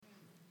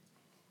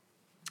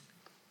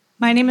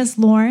My name is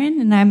Lauren,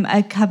 and I'm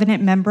a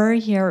covenant member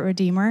here at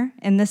Redeemer.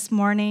 And this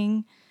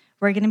morning,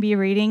 we're going to be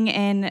reading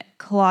in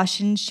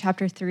Colossians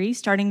chapter 3,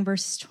 starting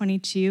verse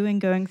 22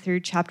 and going through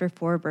chapter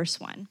 4, verse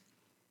 1.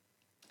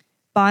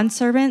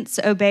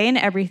 Bondservants, obey in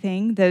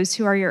everything those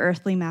who are your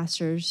earthly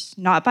masters,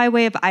 not by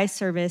way of eye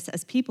service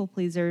as people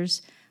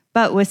pleasers,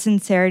 but with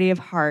sincerity of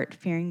heart,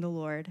 fearing the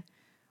Lord.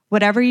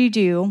 Whatever you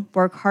do,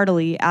 work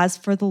heartily as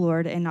for the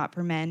Lord and not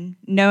for men,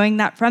 knowing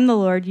that from the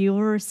Lord you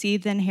will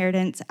receive the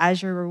inheritance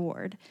as your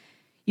reward.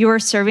 You are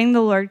serving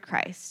the Lord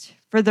Christ.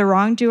 For the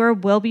wrongdoer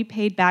will be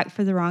paid back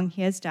for the wrong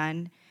he has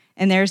done,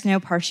 and there is no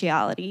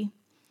partiality.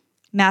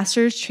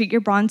 Masters, treat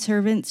your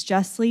bondservants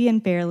justly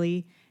and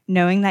fairly,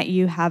 knowing that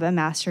you have a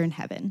master in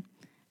heaven.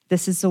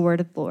 This is the word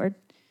of the Lord.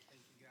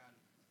 Thank you,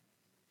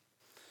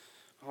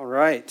 God. All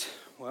right.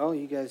 Well,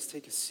 you guys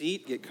take a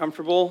seat, get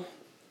comfortable,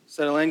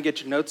 settle in, get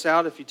your notes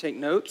out if you take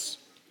notes.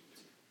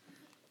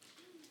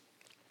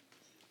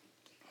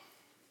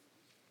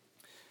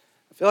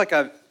 I feel like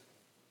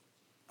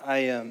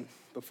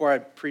before I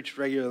preach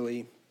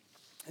regularly,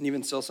 and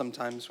even still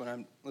sometimes when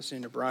I'm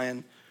listening to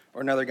Brian or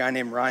another guy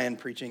named Ryan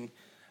preaching,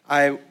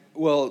 I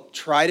will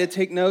try to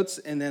take notes,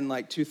 and then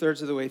like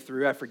 2/3 of the way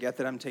through, I forget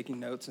that I'm taking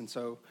notes, and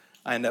so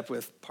I end up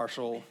with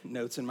partial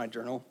notes in my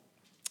journal.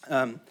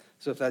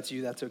 So if that's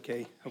you, that's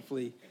okay.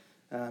 Hopefully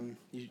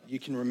you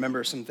can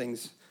remember some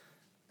things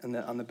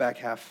on the back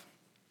half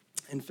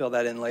and fill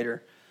that in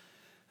later.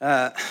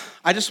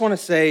 I just want to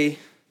say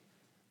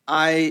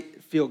I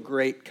feel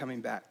great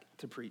coming back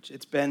to preach.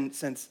 It's been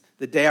since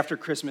the day after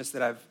Christmas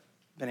that I've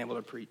been able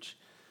to preach.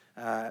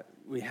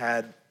 We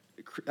had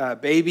a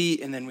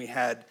baby, and then we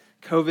had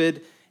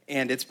COVID,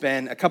 and it's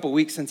been a couple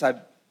weeks since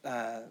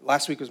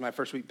last week was my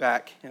first week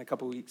back in a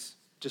couple weeks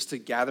just to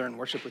gather and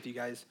worship with you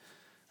guys.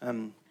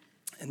 And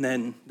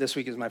then this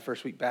week is my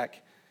first week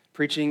back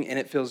preaching, and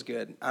it feels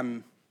good.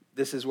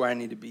 This is where I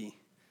need to be.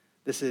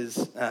 This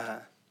is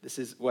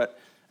what,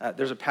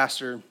 there's a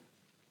pastor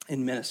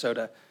in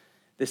Minnesota.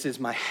 This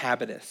is my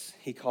habitus.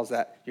 He calls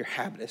that your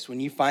habitus. When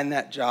you find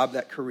that job,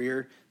 that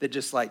career that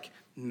just like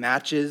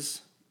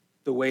matches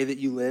the way that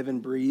you live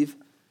and breathe,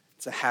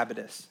 it's a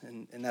habitus.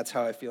 And that's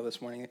how I feel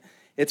this morning.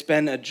 It's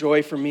been a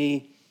joy for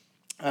me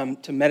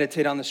to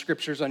meditate on the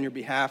scriptures on your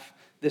behalf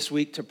this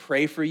week, to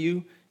pray for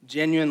you,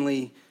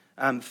 genuinely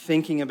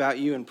thinking about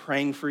you and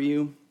praying for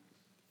you.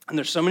 And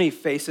there's so many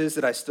faces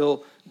that I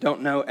still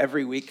don't know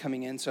every week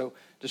coming in. So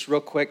just real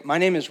quick, my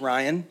name is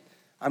Ryan.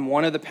 I'm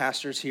one of the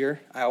pastors here.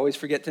 I always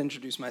forget to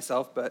introduce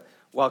myself, but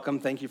welcome.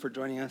 Thank you for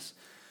joining us.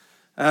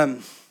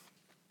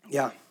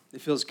 Yeah, it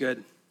feels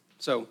good.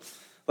 So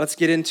let's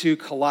get into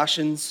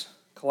Colossians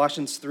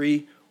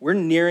 3. We're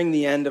nearing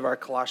the end of our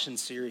Colossians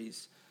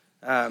series.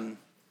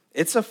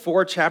 It's a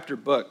 4-chapter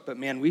book, but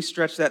man, we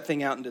stretched that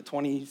thing out into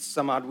 20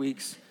 some odd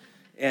weeks,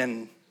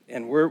 and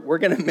we're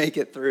going to make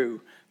it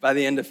through by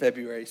the end of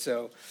February.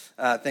 So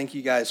thank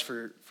you guys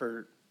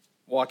for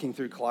walking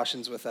through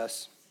Colossians with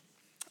us.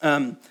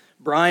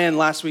 Brian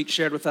last week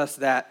shared with us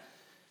that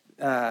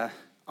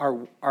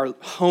our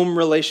home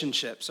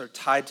relationships are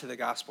tied to the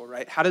gospel,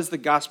 right? How does the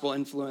gospel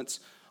influence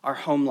our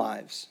home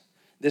lives?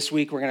 This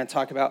week we're going to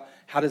talk about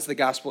how does the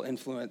gospel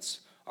influence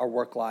our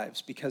work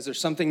lives, because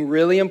there's something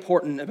really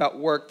important about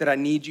work that I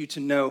need you to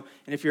know.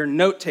 And if you're a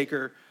note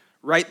taker,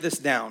 write this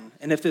down.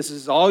 And if this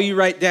is all you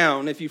write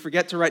down, if you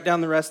forget to write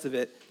down the rest of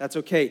it, that's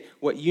okay.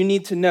 What you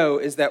need to know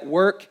is that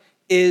work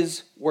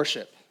is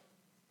worship.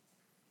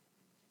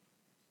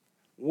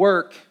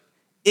 Work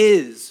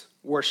is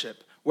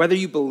worship. Whether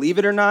you believe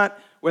it or not,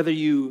 whether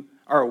you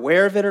are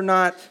aware of it or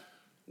not,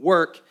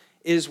 work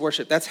is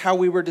worship. That's how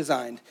we were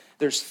designed.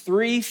 There's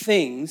 3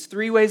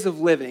 ways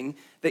of living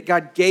that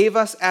God gave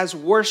us as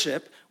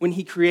worship when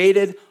he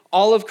created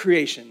all of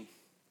creation.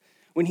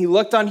 When he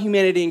looked on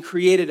humanity and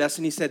created us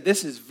and he said,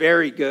 this is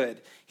very good.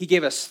 He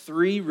gave us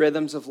 3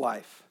 rhythms of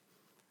life: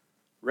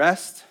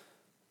 rest,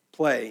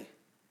 play,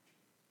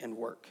 and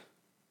work.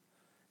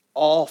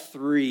 All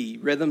 3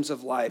 rhythms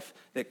of life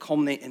that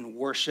culminate in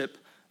worship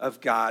of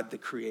God, the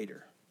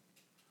Creator.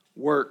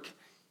 Work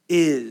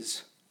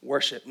is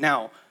worship.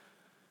 Now,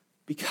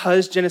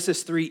 because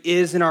Genesis 3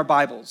 is in our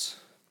Bibles,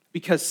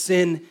 because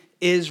sin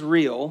is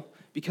real,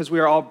 because we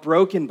are all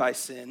broken by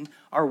sin,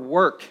 our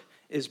work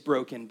is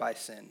broken by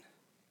sin.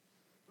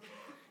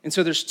 And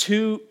so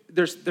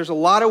there's a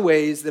lot of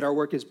ways that our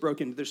work is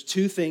broken. There's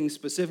 2 things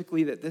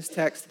specifically that this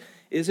text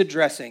is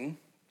addressing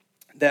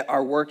that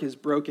our work is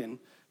broken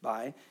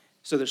by.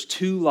 So there's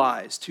 2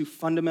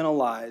 fundamental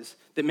lies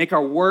that make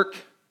our work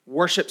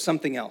worship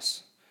something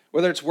else.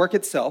 Whether it's work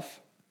itself,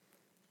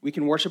 we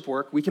can worship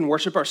work, we can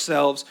worship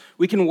ourselves,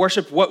 we can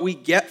worship what we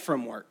get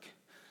from work: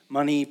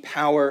 money,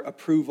 power,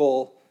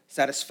 approval,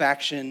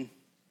 satisfaction.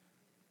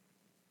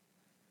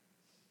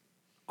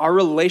 Our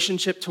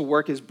relationship to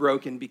work is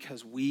broken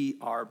because we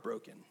are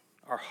broken.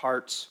 Our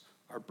hearts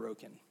are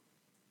broken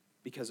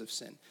because of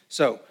sin.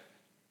 So,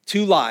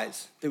 2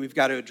 lies that we've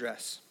got to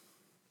address.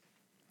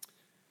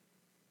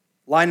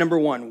 Lie number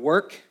 1,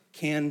 work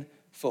can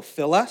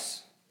fulfill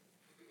us.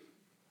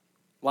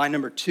 Lie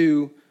number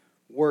 2,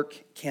 work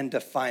can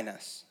define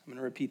us. I'm going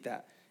to repeat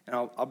that, and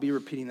I'll be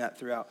repeating that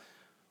throughout.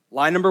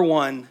 Lie number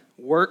 1,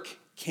 work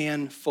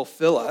can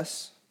fulfill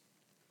us.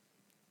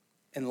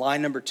 And lie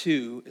number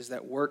 2 is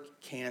that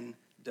work can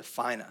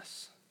define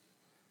us.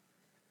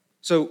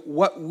 So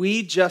what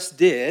we just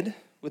did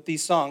with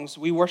these songs,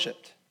 we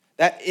worshiped.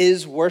 That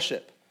is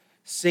worship.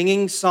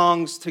 Singing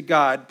songs to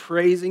God,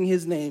 praising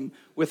his name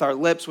with our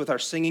lips, with our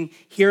singing,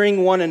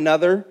 hearing one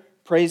another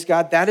praise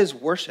God, that is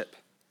worship.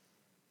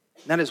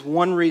 And that is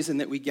one reason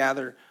that we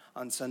gather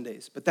on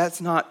Sundays. But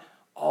that's not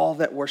all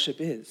that worship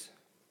is.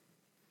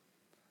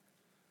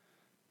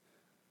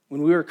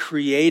 When we were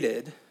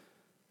created,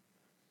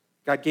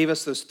 God gave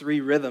us those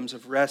 3 rhythms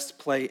of rest,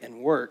 play,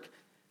 and work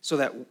so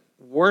that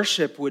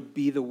worship would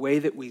be the way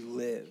that we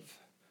live.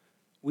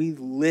 We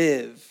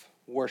live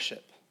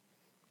worship.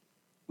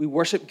 We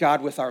worship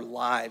God with our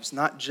lives,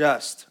 not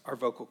just our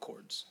vocal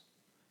cords.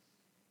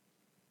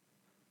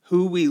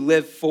 Who we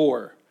live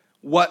for,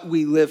 what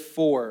we live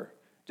for,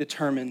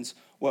 determines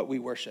what we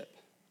worship.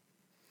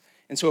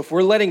 And so if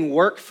we're letting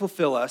work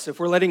fulfill us, if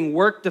we're letting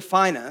work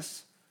define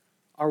us,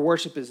 our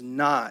work is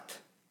not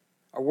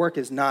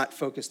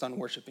focused on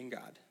worshiping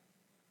God.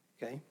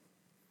 Okay?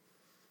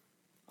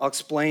 I'll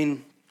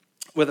explain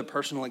with a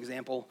personal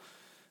example.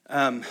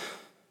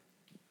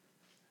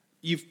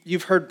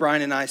 You've heard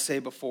Brian and I say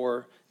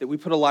before that we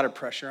put a lot of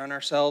pressure on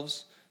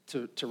ourselves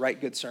to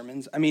write good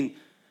sermons. I mean,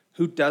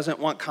 who doesn't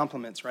want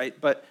compliments, right?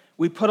 But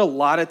we put a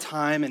lot of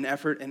time and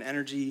effort and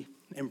energy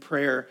and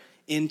prayer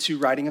into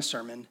writing a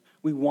sermon.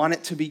 We want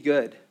it to be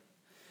good.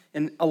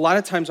 And a lot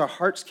of times our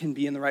hearts can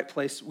be in the right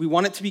place. We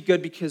want it to be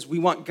good because we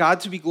want God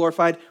to be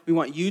glorified. We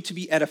want you to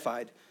be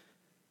edified.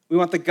 We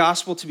want the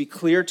gospel to be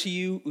clear to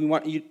you. We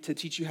want you to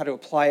teach you how to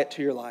apply it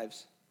to your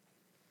lives.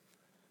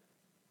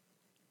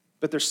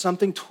 But there's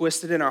something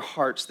twisted in our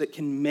hearts that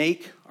can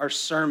make our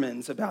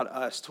sermons about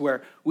us to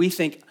where we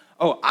think,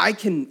 oh, I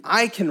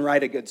can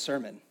write a good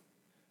sermon.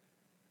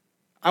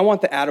 I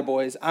want the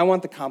attaboys. I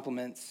want the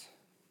compliments.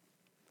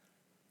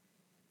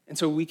 And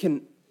so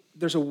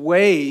there's a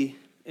way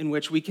in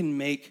which we can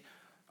make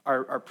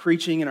our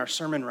preaching and our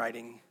sermon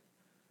writing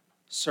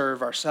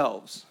serve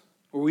ourselves,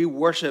 where we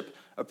worship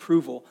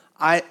approval.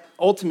 I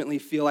ultimately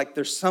feel like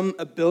there's some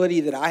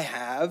ability that I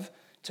have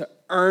to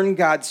earn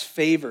God's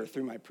favor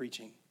through my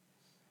preaching,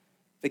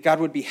 that God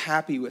would be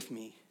happy with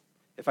me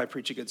if I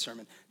preach a good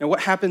sermon. Now,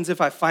 what happens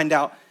if I find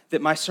out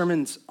that my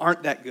sermons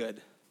aren't that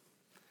good?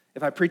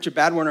 If I preach a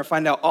bad one or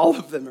find out all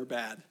of them are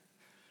bad?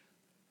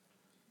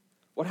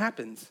 What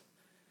happens?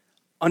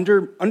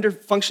 Under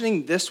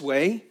functioning this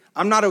way,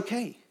 I'm not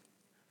okay.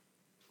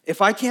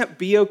 If I can't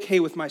be okay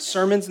with my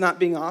sermons not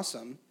being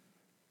awesome,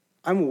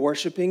 I'm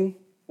worshiping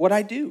what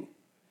I do.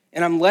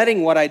 And I'm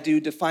letting what I do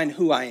define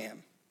who I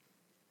am.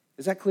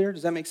 Is that clear?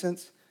 Does that make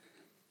sense?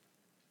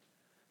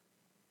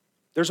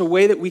 There's a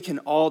way that we can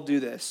all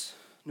do this,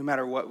 no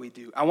matter what we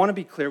do. I want to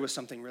be clear with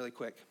something really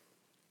quick.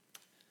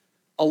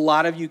 A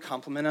lot of you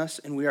compliment us,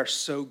 and we are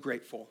so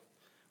grateful.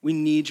 We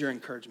need your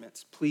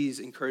encouragements. Please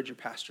encourage your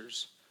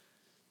pastors.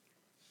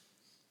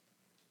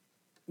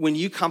 When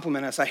you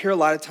compliment us, I hear a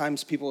lot of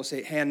times people will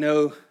say, hey, I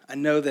know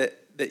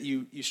that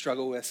you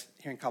struggle with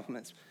hearing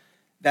compliments.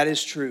 That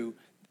is true.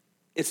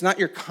 It's not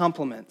your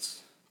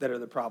compliments that are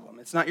the problem.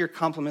 It's not your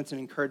compliments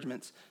and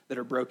encouragements that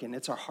are broken.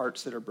 It's our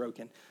hearts that are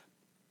broken.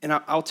 And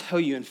I'll tell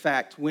you, in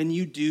fact, when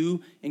you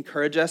do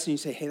encourage us and you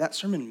say, hey, that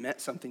sermon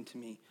meant something to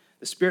me.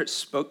 The Spirit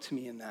spoke to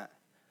me in that.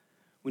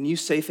 When you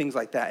say things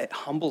like that, it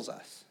humbles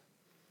us.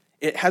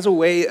 It has a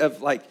way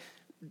of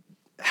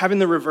having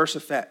the reverse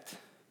effect.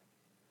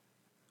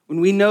 When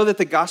we know that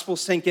the gospel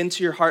sank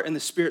into your heart and the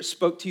Spirit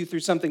spoke to you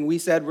through something we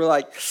said, we're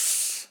like,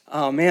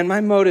 oh man,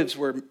 my motives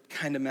were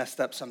kind of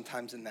messed up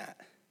sometimes in that.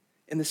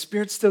 And the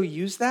Spirit still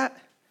used that.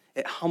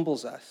 It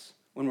humbles us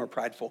when we're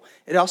prideful.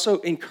 It also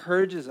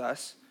encourages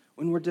us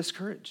when we're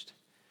discouraged.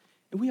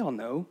 And we all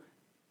know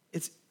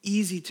it's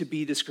easy to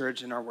be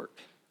discouraged in our work.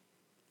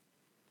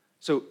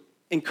 So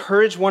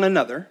encourage one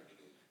another,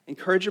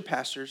 encourage your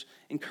pastors,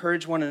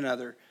 encourage one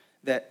another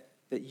that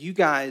you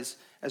guys,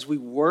 as we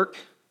work,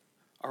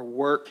 our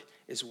work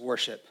is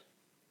worship.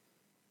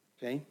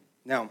 Okay?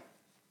 Now,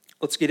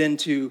 let's get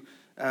into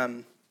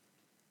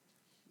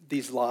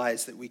these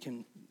lies that we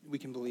can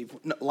believe.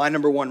 Lie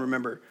number 1,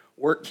 remember,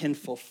 work can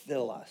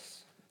fulfill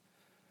us.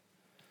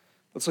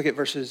 Let's look at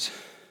verses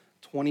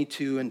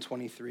 22 and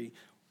 23.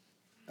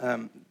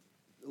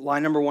 Lie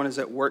number 1 is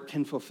that work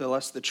can fulfill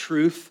us. The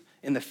truth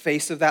in the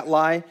face of that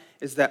lie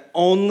is that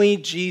only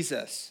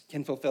Jesus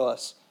can fulfill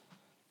us.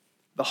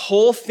 The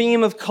whole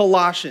theme of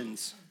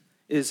Colossians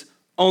is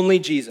only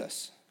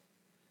Jesus.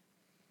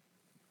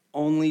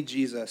 Only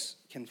Jesus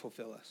can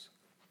fulfill us.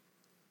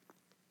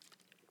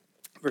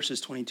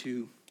 Verses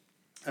 22,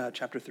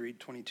 chapter 3,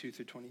 22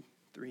 through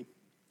 23.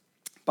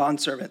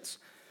 Bondservants,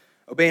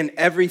 obey in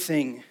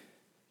everything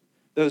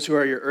those who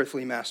are your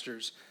earthly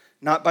masters,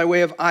 not by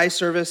way of eye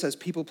service as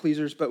people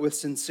pleasers, but with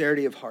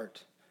sincerity of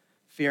heart,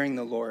 fearing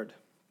the Lord.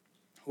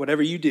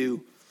 Whatever you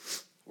do,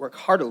 work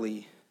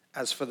heartily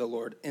as for the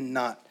Lord and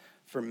not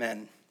for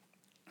men.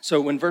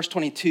 So when verse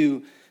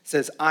 22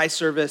 says eye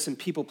service and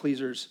people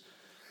pleasers,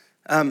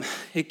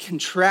 it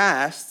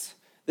contrasts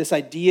this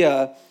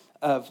idea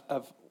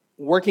of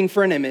working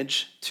for an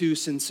image to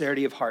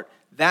sincerity of heart.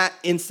 That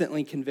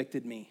instantly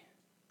convicted me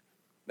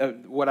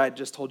of what I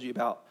just told you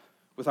about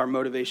with our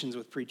motivations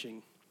with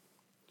preaching.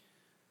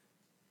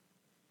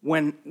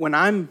 When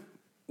I'm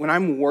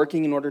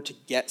working in order to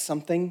get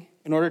something,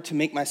 in order to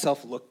make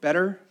myself look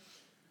better,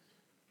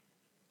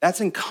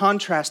 that's in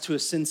contrast to a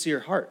sincere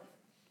heart.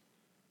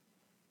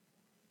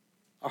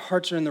 Our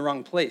hearts are in the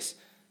wrong place.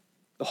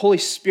 The Holy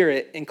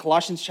Spirit in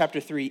Colossians chapter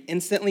 3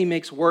 instantly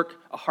makes work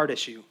a heart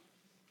issue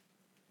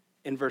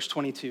in verse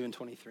 22 and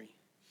 23.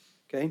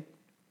 Okay?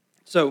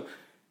 So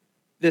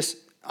this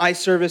eye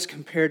service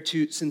compared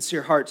to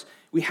sincere hearts,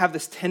 we have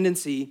this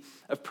tendency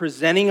of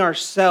presenting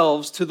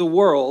ourselves to the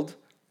world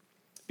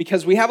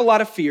because we have a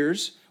lot of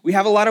fears, we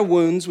have a lot of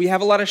wounds, we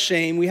have a lot of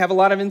shame, we have a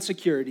lot of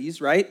insecurities,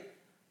 right?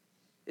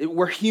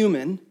 We're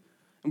human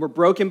and we're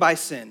broken by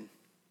sin.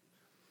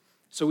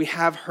 So we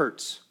have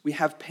hurts, we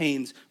have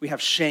pains, we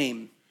have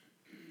shame.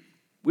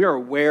 We are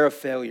aware of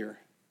failure.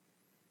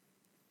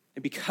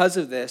 And because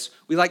of this,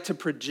 we like to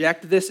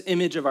project this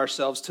image of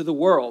ourselves to the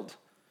world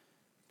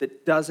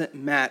that doesn't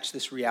match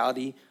this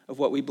reality of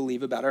what we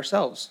believe about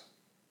ourselves.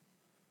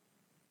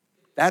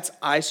 That's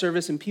eye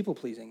service and people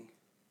pleasing.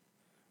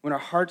 When our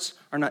hearts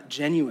are not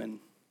genuine,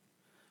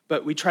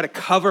 but we try to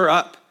cover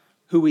up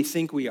who we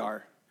think we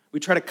are. We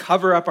try to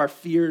cover up our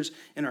fears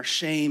and our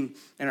shame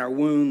and our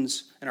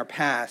wounds and our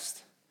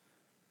past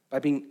by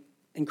being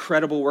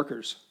incredible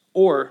workers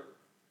or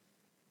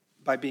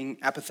by being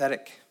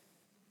apathetic.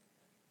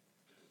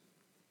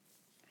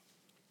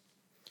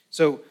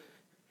 So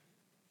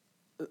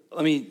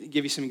let me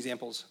give you some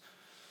examples.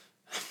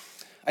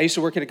 I used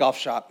to work at a golf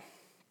shop,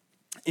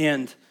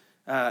 and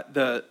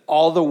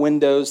all the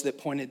windows that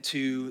pointed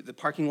to the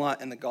parking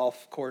lot and the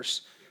golf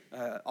course,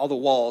 all the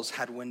walls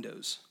had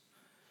windows.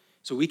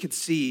 So we could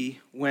see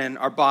when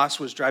our boss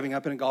was driving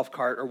up in a golf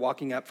cart or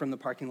walking up from the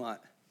parking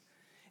lot.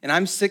 And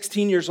I'm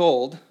 16 years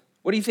old.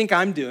 What do you think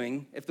I'm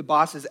doing if the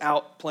boss is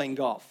out playing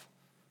golf?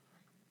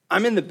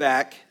 I'm in the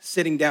back,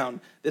 sitting down.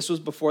 This was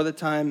before the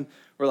time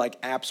where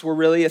apps were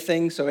really a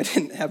thing, so I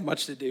didn't have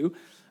much to do.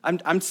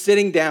 I'm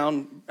sitting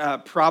down,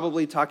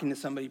 probably talking to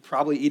somebody,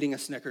 probably eating a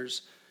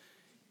Snickers.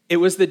 It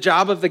was the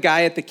job of the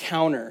guy at the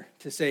counter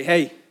to say,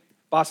 hey,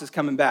 boss is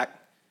coming back.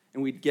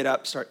 And we'd get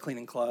up, start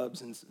cleaning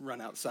clubs, and run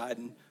outside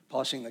and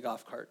polishing the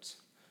golf carts.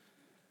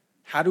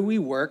 How do we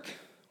work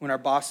when our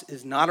boss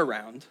is not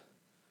around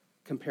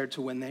compared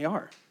to when they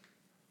are?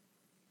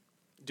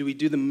 Do we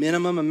do the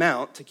minimum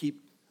amount to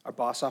keep our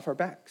boss off our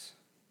backs?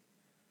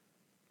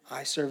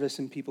 Eye service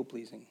and people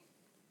pleasing.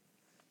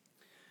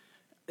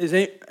 Is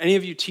any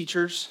of you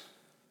teachers?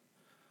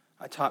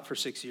 I taught for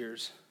 6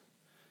 years.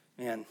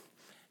 Man,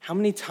 how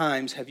many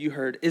times have you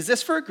heard, is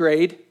this for a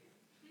grade?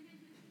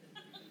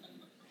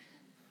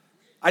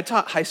 I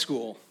taught high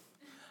school.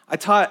 I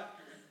taught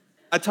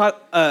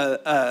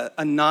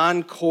a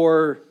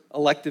non-core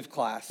elective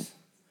class.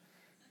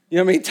 You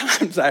know how many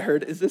times I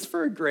heard, is this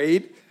for a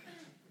grade?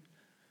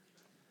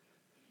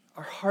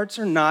 Our hearts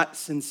are not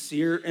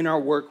sincere in our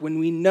work when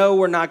we know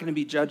we're not going to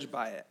be judged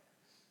by it.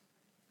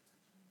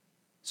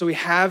 So we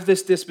have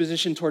this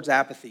disposition towards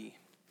apathy.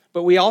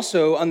 But we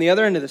also, on the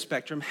other end of the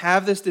spectrum,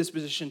 have this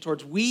disposition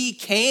towards we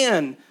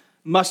can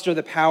muster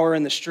the power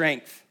and the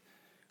strength.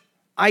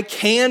 I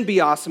can be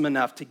awesome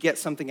enough to get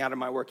something out of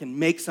my work and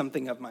make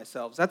something of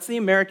myself. That's the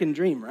American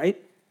dream,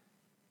 right?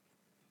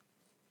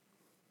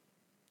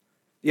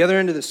 The other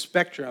end of the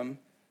spectrum,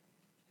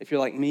 if you're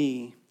like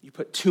me, you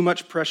put too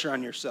much pressure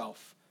on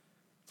yourself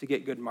to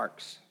get good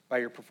marks by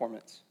your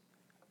performance.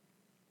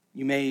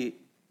 You may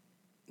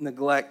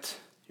neglect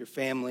your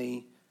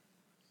family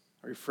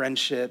or your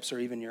friendships or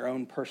even your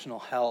own personal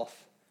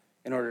health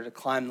in order to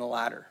climb the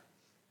ladder,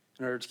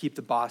 in order to keep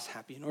the boss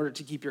happy, in order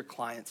to keep your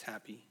clients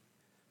happy.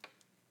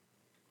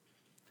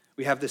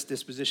 We have this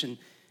disposition.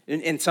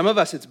 And some of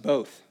us, it's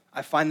both.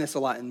 I find this a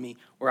lot in me,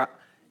 where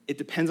it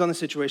depends on the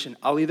situation.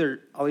 I'll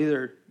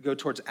either go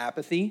towards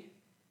apathy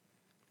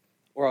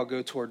or I'll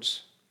go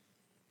towards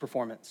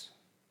performance.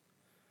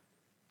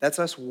 That's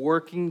us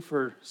working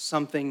for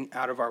something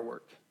out of our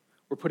work.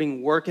 We're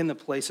putting work in the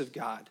place of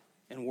God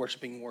and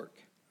worshiping work.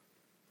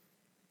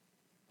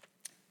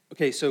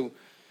 Okay, so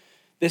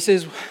this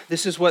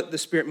is what the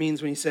Spirit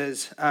means when he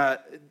says,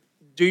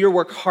 do your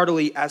work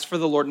heartily as for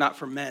the Lord, not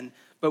for men.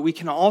 But we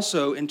can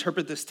also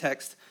interpret this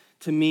text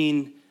to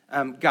mean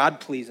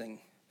God-pleasing,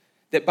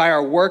 that by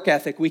our work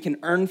ethic, we can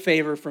earn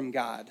favor from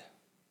God,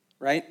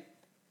 right?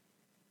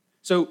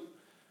 So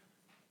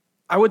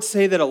I would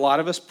say that a lot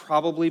of us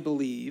probably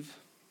believe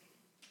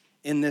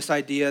in this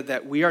idea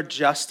that we are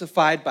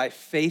justified by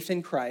faith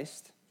in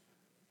Christ,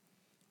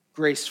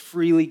 grace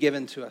freely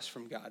given to us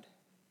from God,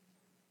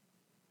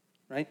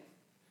 right?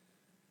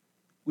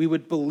 We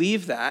would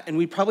believe that, and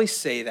we'd probably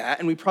say that,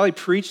 and we'd probably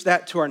preach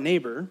that to our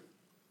neighbor,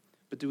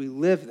 but do we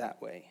live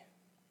that way?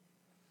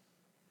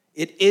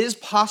 It is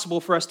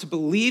possible for us to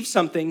believe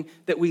something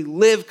that we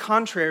live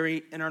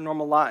contrary in our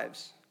normal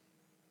lives.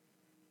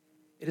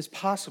 It is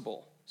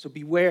possible. So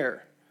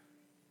beware.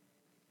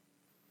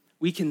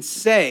 We can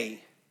say,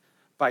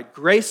 by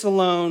grace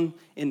alone,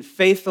 in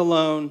faith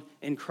alone,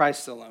 in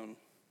Christ alone.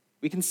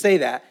 We can say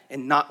that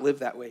and not live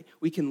that way.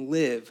 We can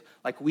live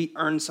like we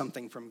earn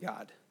something from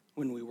God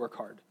when we work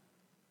hard.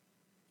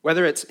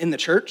 Whether it's in the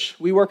church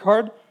we work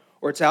hard,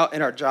 or it's out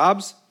in our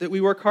jobs that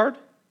we work hard,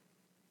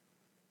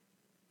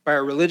 by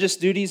our religious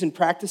duties and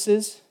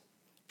practices,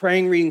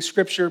 praying, reading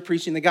scripture,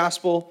 preaching the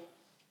gospel,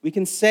 we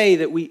can say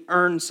that we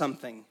earn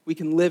something. We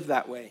can live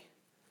that way.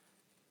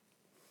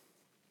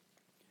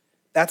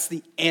 That's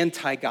the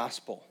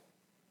anti-gospel.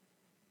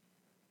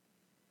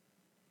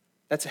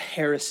 That's a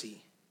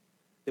heresy,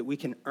 that we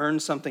can earn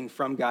something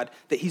from God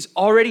that he's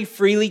already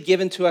freely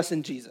given to us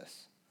in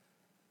Jesus.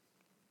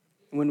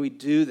 And when we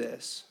do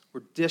this,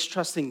 we're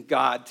distrusting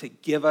God to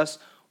give us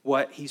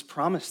what he's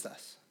promised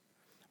us.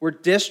 We're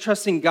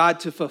distrusting God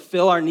to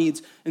fulfill our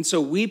needs, and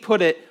so we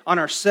put it on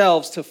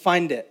ourselves to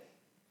find it,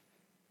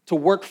 to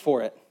work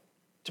for it,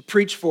 to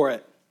preach for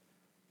it,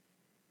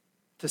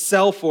 to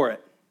sell for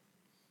it,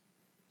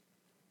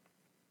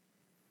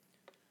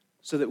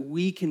 so that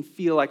we can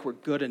feel like we're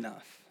good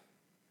enough,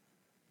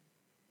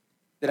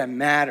 that I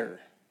matter,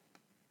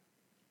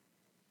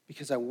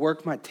 because I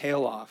work my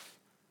tail off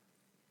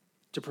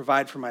to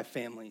provide for my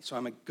family, so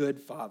I'm a good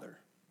father.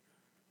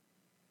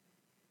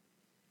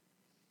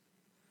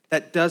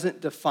 That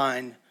doesn't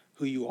define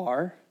who you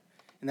are,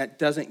 and that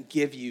doesn't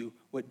give you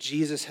what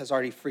Jesus has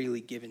already freely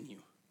given you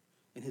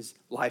in his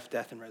life,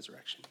 death, and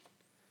resurrection.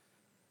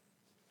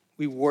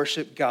 We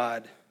worship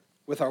God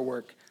with our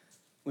work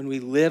when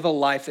we live a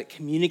life that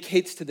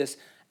communicates to this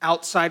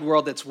outside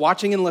world that's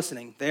watching and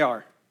listening. They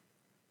are.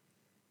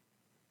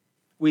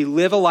 We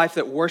live a life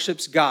that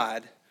worships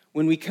God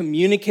when we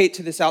communicate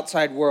to this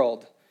outside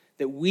world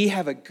that we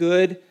have a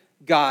good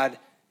God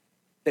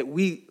that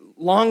we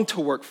long to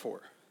work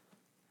for.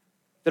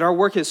 That our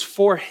work is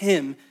for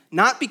him,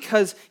 not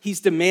because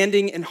he's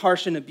demanding and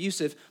harsh and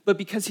abusive, but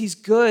because he's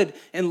good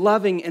and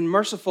loving and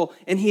merciful,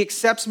 and he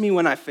accepts me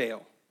when I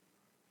fail.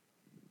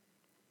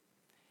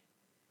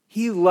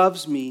 He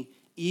loves me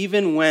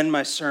even when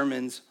my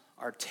sermons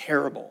are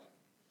terrible.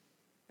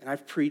 And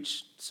I've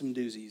preached some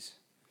doozies.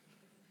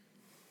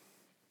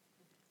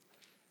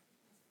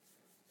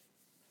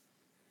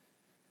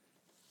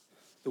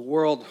 The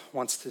world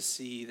wants to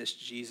see this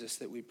Jesus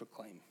that we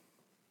proclaim.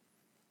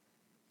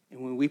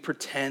 And when we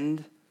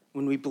pretend,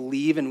 when we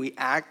believe and we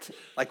act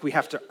like we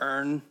have to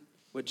earn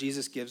what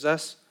Jesus gives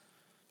us,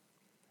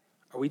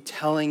 are we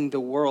telling the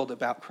world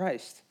about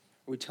Christ?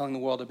 Are we telling the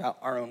world about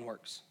our own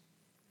works?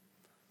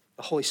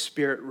 The Holy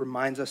Spirit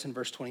reminds us in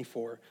verse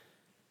 24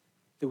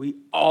 that we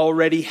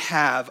already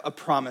have a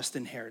promised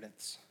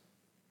inheritance.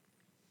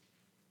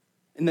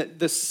 And that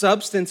the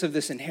substance of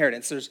this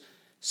inheritance, there's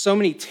so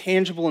many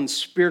tangible and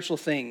spiritual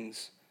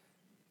things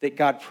that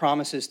God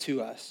promises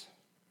to us.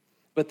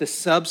 But the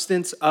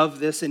substance of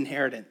this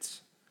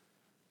inheritance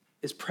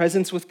is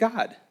presence with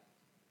God,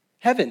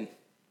 heaven.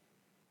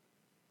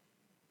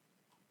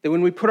 That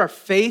when we put our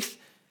faith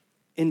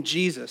in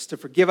Jesus to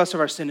forgive us of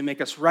our sin and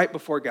make us right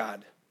before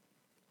God,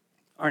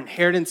 our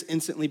inheritance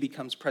instantly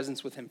becomes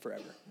presence with him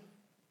forever.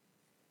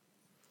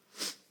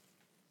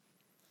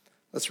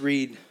 Let's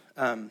read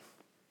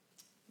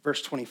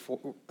verse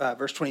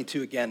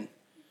 22 again,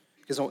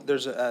 because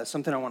there's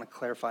something I want to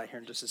clarify here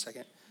in just a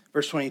second.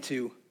 Verse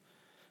 22.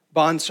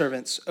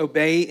 Bondservants,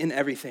 obey in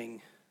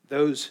everything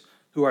those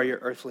who are your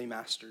earthly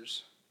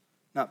masters,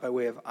 not by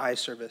way of eye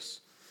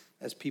service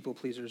as people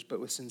pleasers, but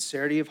with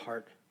sincerity of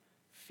heart,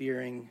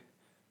 fearing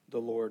the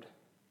Lord.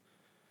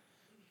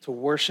 To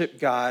worship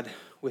God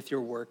with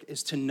your work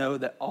is to know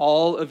that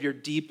all of your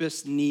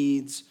deepest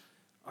needs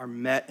are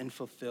met and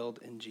fulfilled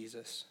in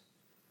Jesus.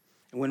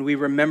 And when we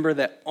remember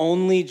that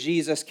only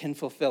Jesus can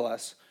fulfill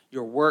us,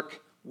 your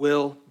work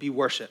will be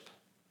worship.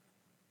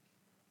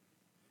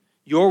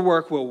 Your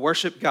work will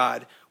worship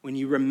God when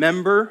you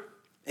remember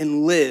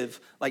and live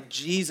like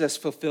Jesus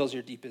fulfills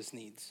your deepest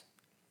needs,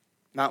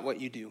 not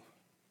what you do.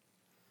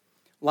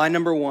 Line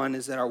number one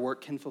is that our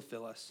work can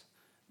fulfill us.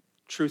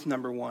 Truth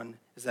number one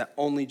is that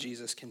only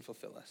Jesus can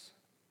fulfill us.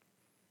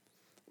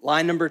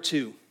 Line number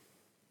two,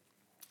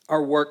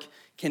 our work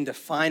can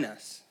define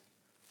us.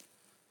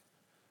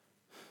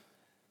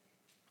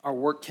 Our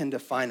work can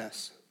define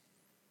us.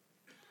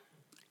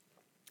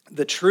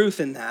 The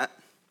truth in that,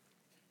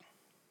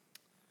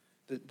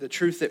 the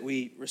truth that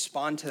we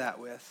respond to that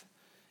with,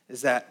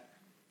 is that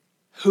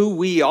who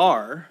we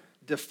are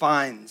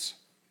defines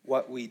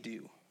what we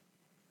do.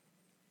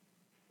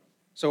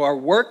 So our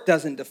work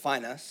doesn't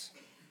define us.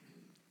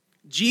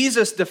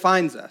 Jesus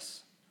defines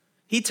us.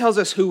 He tells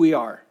us who we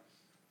are.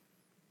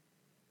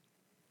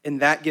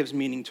 And that gives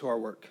meaning to our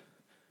work.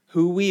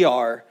 Who we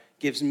are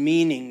gives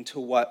meaning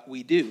to what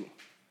we do.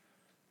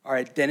 Our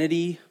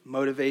identity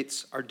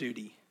motivates our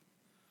duty.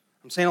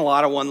 I'm saying a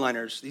lot of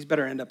one-liners. These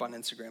better end up on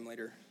Instagram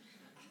later.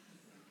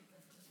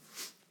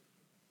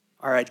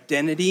 Our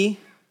identity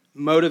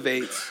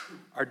motivates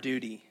our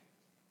duty.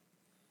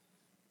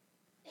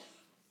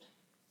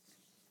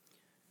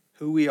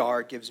 Who we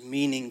are gives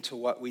meaning to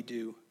what we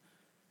do.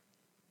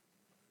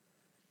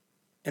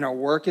 And our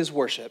work is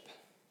worship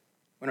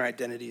when our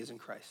identity is in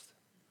Christ.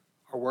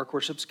 Our work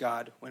worships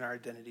God when our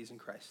identity is in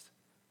Christ.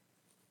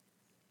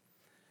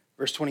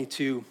 Verse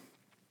 22,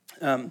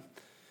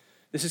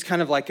 this is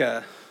kind of like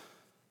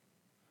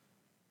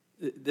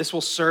this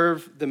will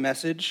serve the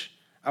message.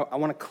 I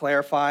want to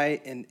clarify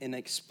and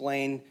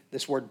explain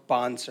this word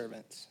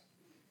bondservants.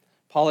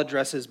 Paul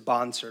addresses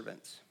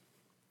bondservants.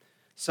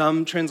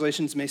 Some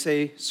translations may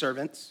say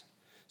servants.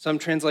 Some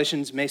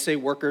translations may say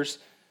workers.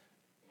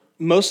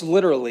 Most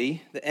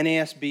literally, the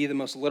NASB, the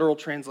most literal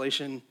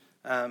translation,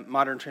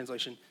 modern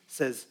translation,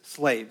 says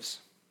slaves.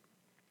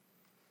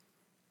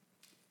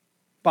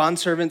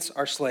 Bondservants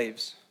are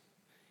slaves.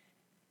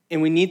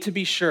 And we need to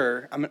be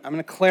sure, I'm going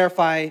to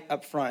clarify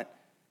up front,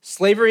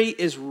 slavery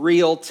is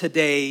real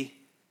today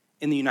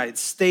in the United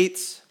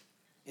States,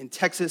 in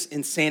Texas,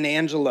 in San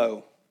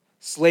Angelo.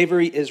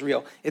 Slavery is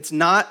real. It's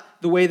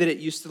not the way that it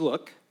used to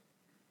look,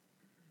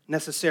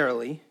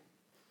 necessarily.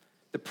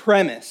 The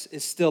premise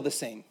is still the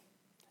same.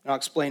 And I'll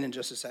explain in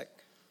just a sec.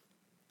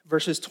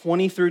 Verses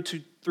 20 through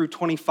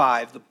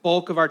 25, the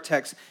bulk of our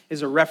text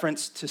is a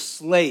reference to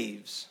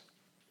slaves.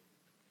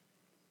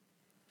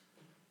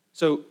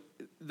 So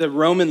the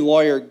Roman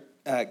lawyer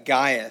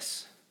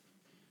Gaius,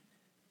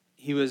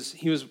 he was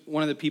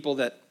one of the people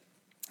that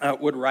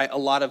would write a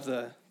lot of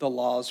the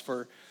laws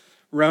for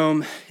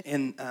Rome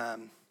in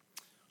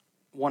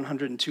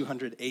 100 and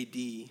 200 AD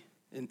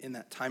in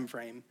that time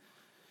frame.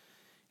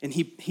 And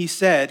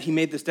he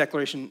made this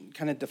declaration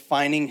kind of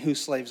defining who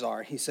slaves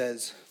are. He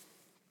says,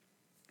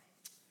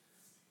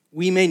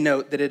 "We may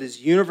note that it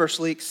is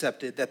universally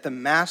accepted that the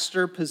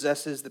master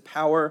possesses the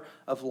power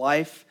of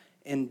life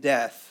and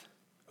death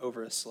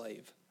over a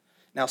slave."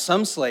 Now,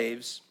 some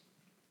slaves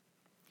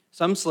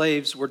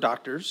were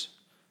doctors,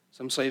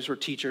 some slaves were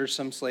teachers,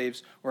 some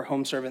slaves were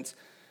home servants,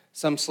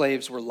 some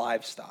slaves were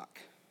livestock.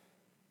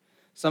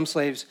 Some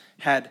slaves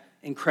had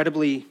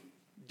incredibly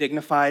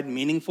dignified,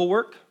 meaningful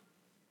work,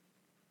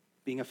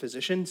 being a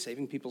physician,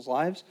 saving people's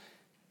lives.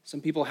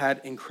 Some people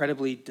had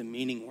incredibly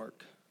demeaning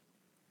work.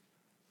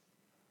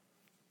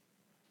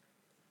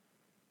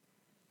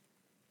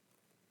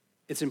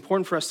 It's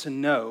important for us to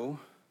know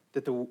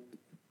that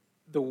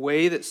the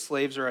way that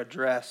slaves are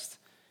addressed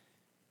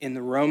in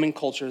the Roman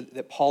culture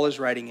that Paul is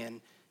writing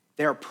in,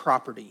 they are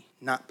property,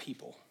 not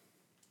people.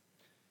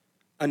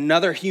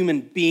 Another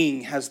human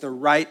being has the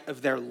right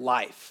of their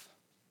life.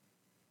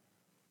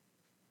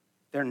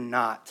 They're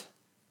not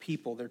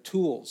people, they're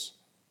tools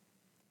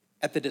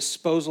at the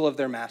disposal of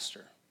their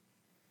master.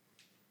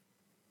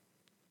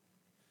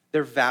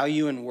 Their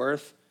value and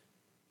worth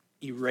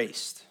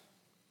erased.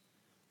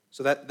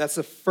 So that's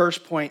the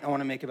first point I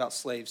want to make about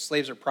slaves.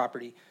 Slaves are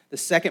property. The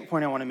second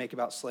point I want to make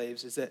about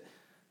slaves is that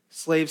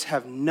slaves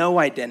have no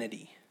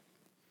identity.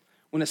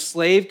 When a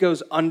slave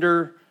goes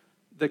under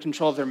the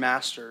control of their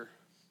master,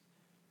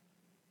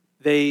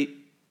 they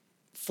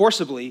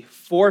forcibly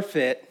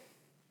forfeit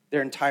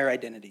their entire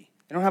identity.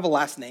 They don't have a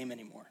last name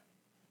anymore,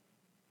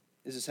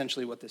 is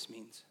essentially what this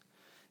means.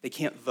 They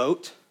can't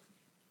vote.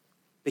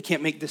 They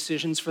can't make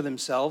decisions for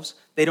themselves.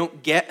 They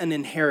don't get an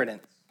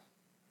inheritance.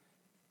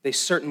 They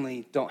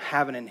certainly don't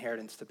have an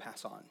inheritance to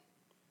pass on.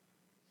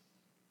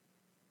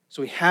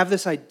 So we have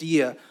this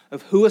idea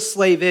of who a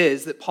slave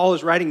is that Paul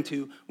is writing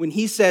to when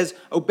he says,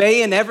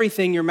 obey in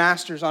everything your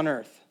masters on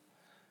earth.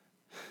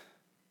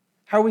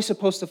 How are we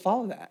supposed to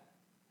follow that?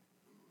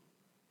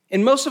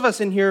 And most of us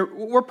in here,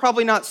 we're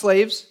probably not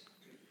slaves,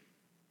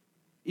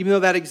 even though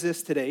that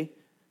exists today,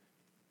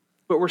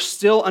 but we're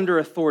still under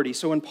authority.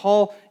 So when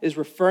Paul is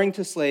referring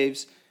to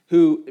slaves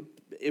who,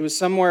 it was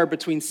somewhere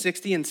between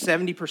 60 and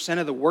 70%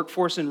 of the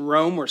workforce in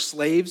Rome were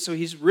slaves, so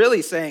he's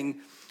really saying,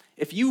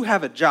 if you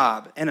have a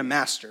job and a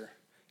master,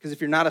 because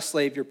if you're not a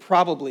slave, you're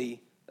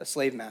probably a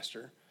slave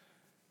master.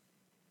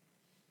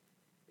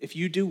 If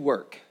you do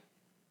work,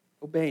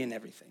 obey in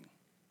everything.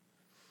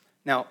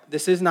 Now,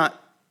 this is not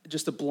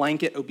just a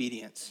blanket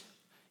obedience.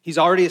 He's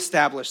already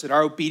established that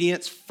our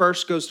obedience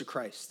first goes to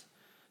Christ.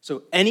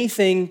 So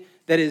anything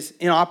that is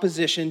in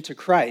opposition to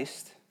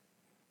Christ,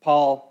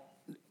 Paul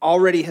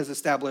already has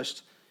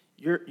established,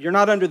 you're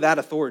not under that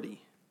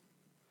authority.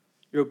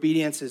 Your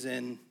obedience is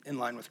in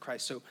line with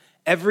Christ. So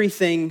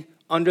everything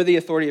under the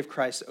authority of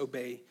Christ,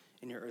 obey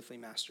in your earthly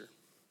master.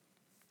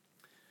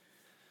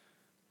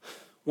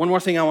 One more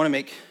thing I want to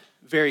make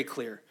very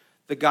clear.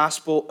 The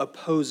gospel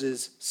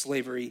opposes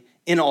slavery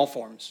in all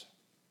forms.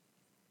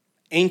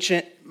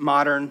 Ancient,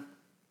 modern,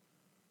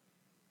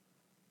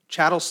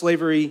 chattel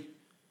slavery,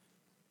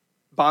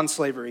 bond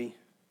slavery,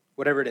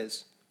 whatever it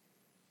is.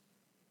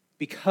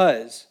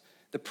 Because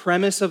the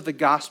premise of the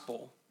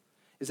gospel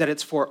is that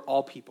it's for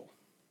all people.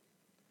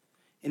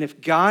 And if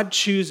God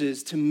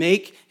chooses to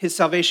make his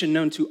salvation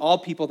known to all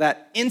people,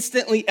 that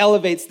instantly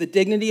elevates the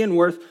dignity and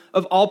worth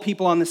of all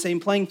people on the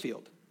same playing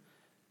field.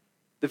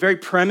 The very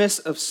premise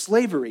of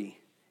slavery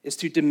is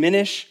to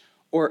diminish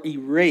or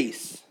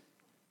erase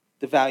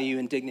the value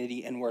and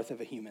dignity and worth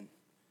of a human,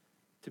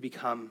 to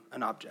become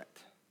an object.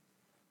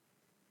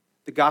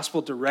 The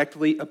gospel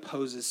directly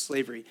opposes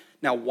slavery.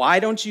 Now, why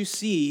don't you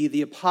see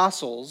the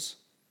apostles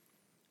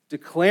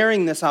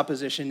declaring this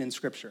opposition in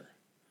Scripture.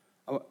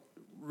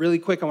 Really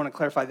quick, I want to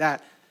clarify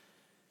that.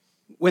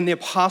 When the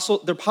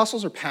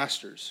apostles are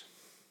pastors.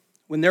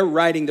 When they're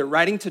writing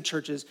to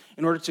churches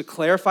in order to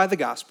clarify the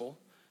gospel,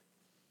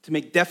 to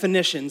make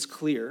definitions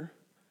clear,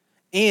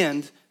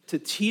 and to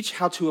teach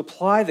how to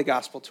apply the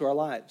gospel to our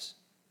lives.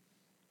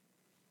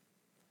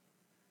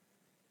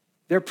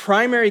 Their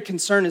primary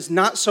concern is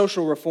not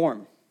social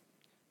reform.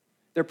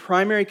 Their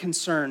primary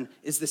concern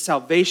is the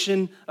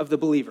salvation of the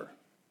believer.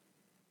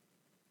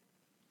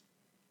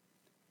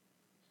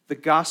 The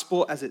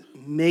gospel, as it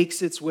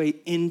makes its way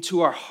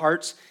into our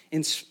hearts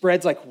and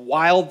spreads like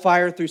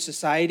wildfire through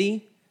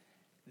society,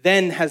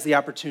 then has the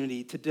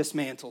opportunity to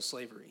dismantle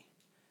slavery.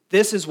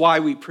 This is why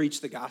we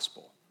preach the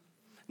gospel.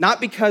 Not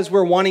because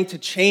we're wanting to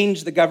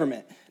change the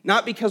government,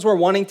 not because we're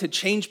wanting to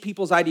change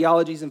people's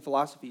ideologies and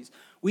philosophies.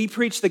 We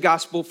preach the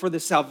gospel for the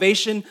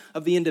salvation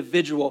of the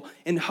individual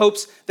in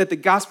hopes that the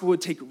gospel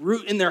would take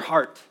root in their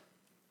heart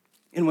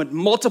and would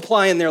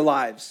multiply in their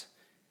lives.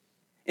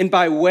 And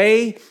by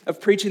way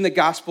of preaching the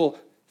gospel,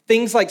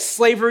 things like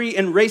slavery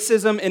and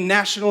racism and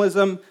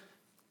nationalism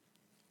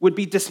would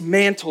be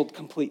dismantled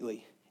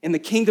completely, and the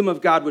kingdom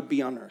of God would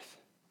be on earth.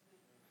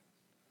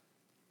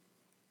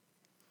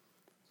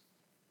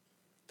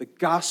 The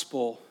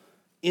gospel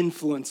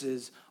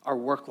influences our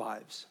work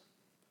lives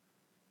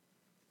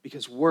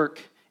because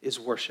work is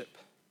worship.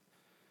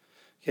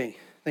 Okay,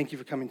 thank you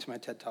for coming to my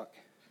TED Talk.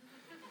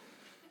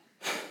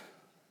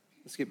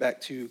 Let's get back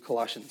to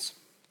Colossians.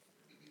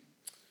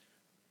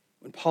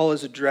 When Paul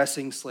is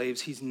addressing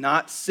slaves, he's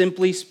not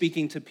simply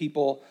speaking to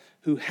people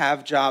who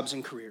have jobs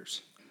and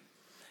careers.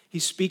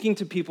 He's speaking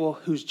to people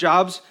whose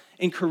jobs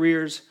and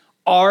careers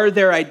are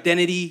their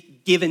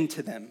identity given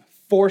to them,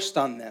 forced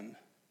on them.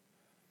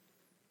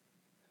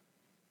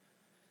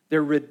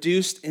 They're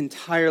reduced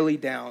entirely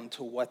down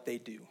to what they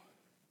do.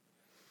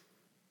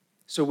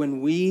 So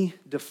when we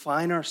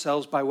define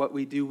ourselves by what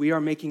we do, we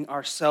are making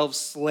ourselves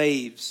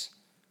slaves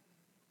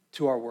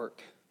to our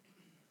work,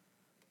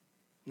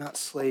 not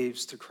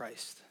slaves to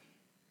Christ.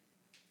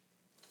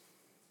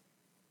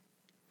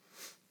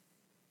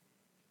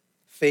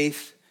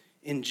 Faith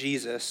in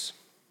Jesus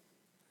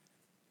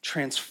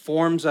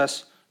transforms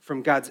us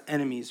from God's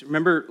enemies.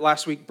 Remember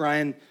last week,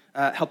 Brian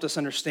helped us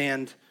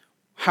understand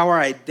how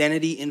our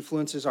identity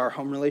influences our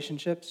home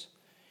relationships,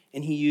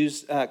 and he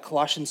used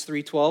Colossians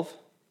 3:12.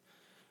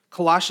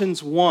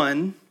 Colossians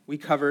 1, we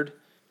covered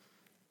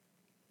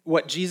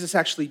what Jesus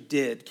actually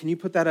did. Can you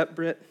put that up,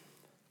 Britt?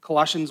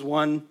 Colossians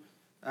 1,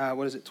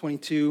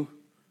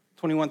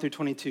 21 through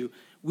 22.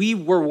 We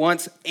were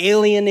once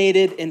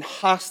alienated and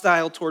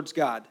hostile towards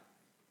God,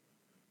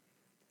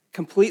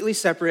 completely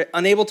separate,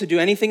 unable to do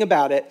anything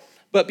about it,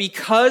 but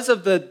because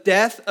of the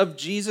death of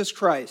Jesus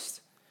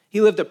Christ, he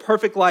lived a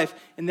perfect life,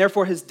 and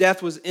therefore his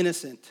death was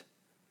innocent.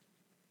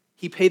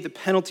 He paid the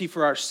penalty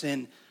for our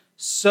sin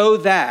so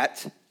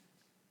that,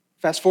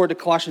 fast forward to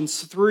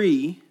Colossians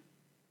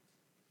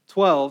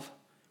 3:12,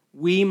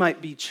 we might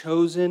be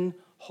chosen,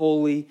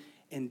 holy,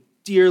 and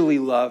dearly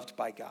loved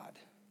by God.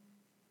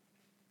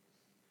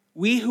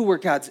 We who were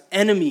God's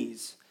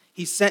enemies,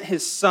 he sent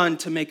his son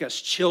to make us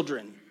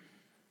children.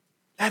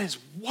 That is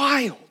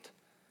wild.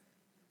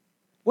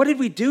 What did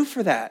we do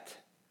for that?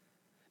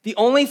 The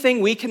only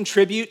thing we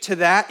contribute to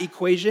that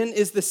equation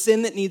is the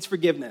sin that needs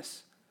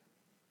forgiveness.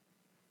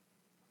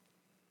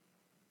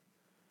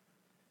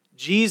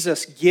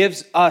 Jesus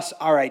gives us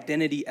our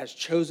identity as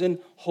chosen,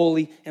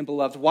 holy, and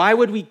beloved. Why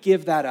would we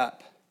give that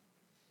up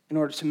in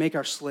order to make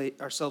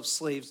ourselves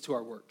slaves to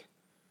our work?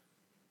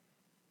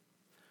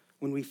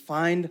 When we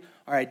find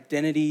our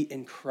identity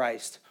in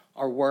Christ,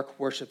 our work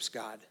worships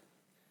God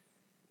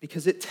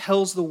because it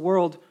tells the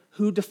world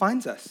who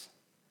defines us.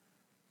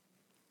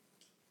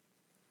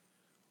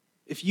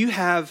 If you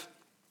have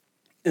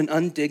an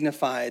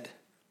undignified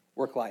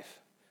work life,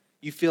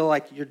 you feel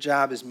like your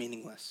job is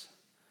meaningless.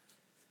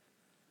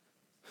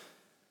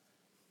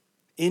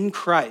 In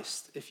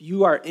Christ, if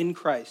you are in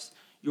Christ,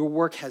 your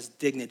work has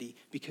dignity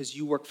because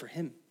you work for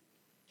him.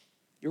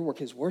 Your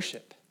work is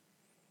worship.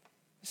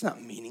 It's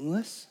not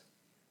meaningless.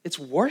 It's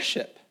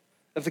worship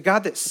of the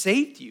God that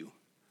saved you.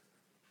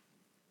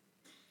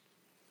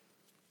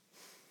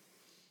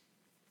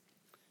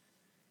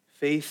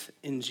 Faith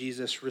in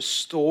Jesus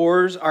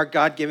restores our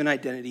God-given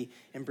identity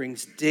and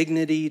brings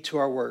dignity to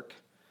our work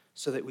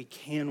so that we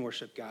can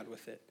worship God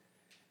with it.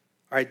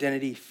 Our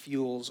identity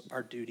fuels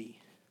our duty.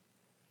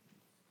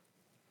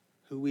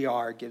 Who we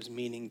are gives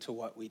meaning to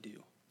what we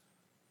do.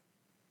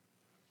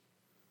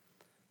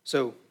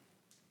 So,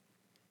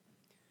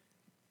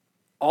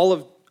 all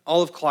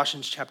of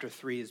Colossians chapter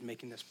 3 is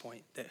making this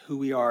point, that who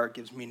we are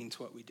gives meaning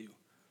to what we do.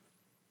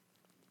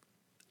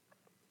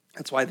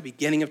 That's why at the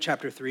beginning of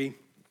chapter 3,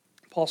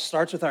 Paul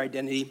starts with our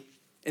identity,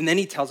 and then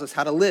he tells us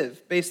how to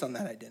live based on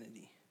that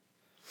identity.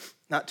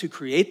 Not to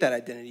create that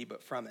identity,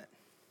 but from it.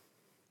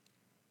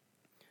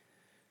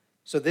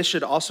 So this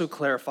should also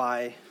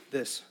clarify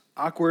this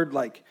awkward,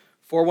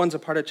 4:1's a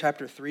part of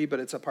chapter 3, but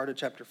it's a part of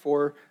chapter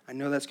 4. I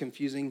know that's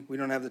confusing. We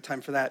don't have the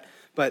time for that.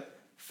 But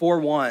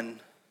 4:1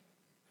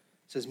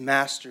 says,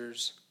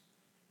 Masters,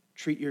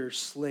 treat your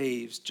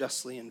slaves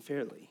justly and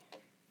fairly.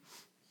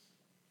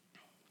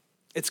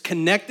 It's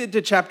connected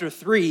to chapter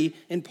 3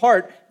 in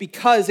part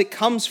because it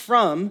comes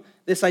from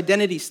this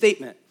identity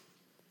statement.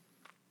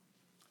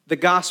 The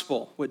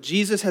gospel, what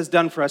Jesus has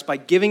done for us by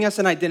giving us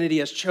an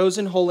identity as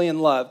chosen, holy,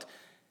 and loved,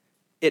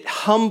 it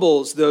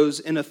humbles those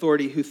in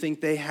authority who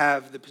think they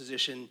have the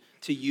position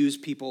to use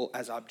people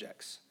as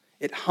objects.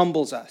 It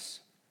humbles us,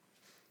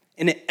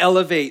 and it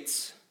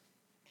elevates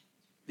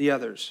the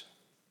others.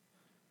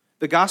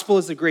 The gospel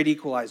is the great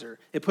equalizer.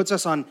 It puts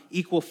us on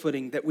equal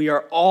footing, that we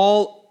are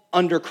all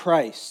under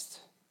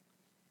Christ.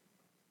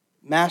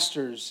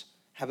 Masters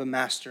have a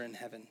master in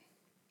heaven.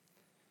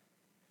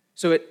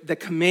 So the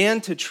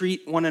command to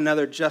treat one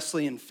another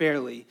justly and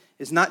fairly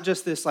is not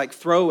just this like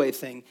throwaway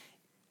thing.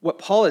 What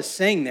Paul is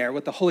saying there,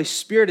 what the Holy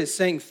Spirit is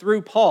saying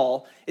through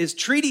Paul, is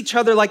treat each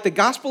other like the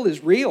gospel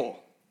is real.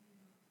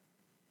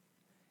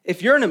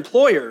 If you're an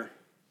employer,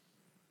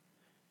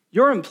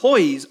 your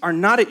employees are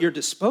not at your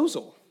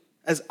disposal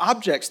as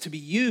objects to be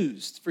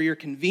used for your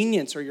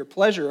convenience or your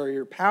pleasure or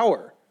your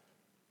power.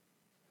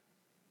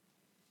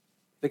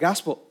 The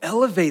gospel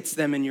elevates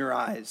them in your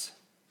eyes.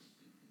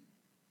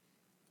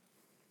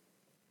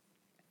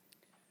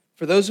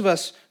 For those of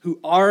us who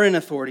are in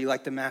authority,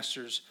 like the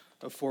masters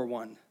of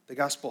 4:1, the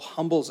gospel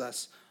humbles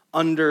us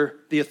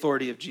under the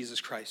authority of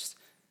Jesus Christ.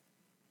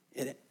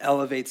 It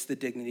elevates the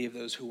dignity of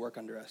those who work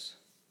under us.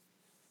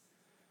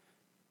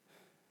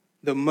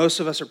 Though most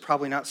of us are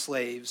probably not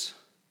slaves,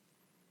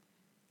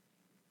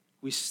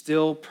 we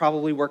still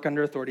probably work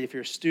under authority. If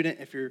you're a student,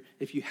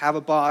 if you have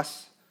a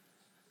boss,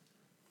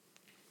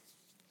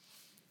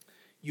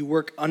 you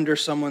work under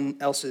someone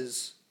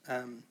else's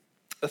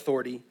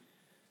authority.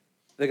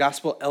 The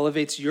gospel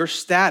elevates your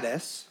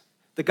status.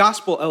 The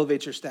gospel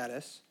elevates your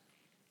status.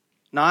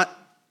 Not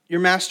your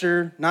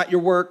master, not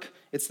your work.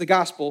 It's the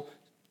gospel.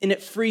 And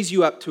it frees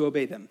you up to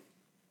obey them.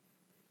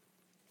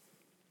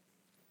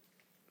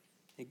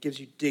 It gives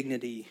you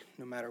dignity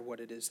no matter what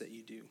it is that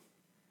you do.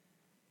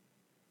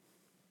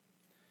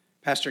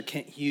 Pastor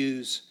Kent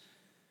Hughes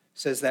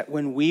says that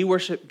when we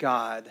worship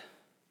God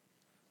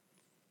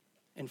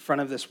in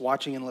front of this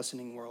watching and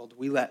listening world,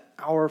 we let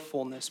our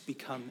fullness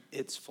become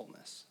its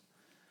fullness.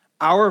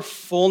 Our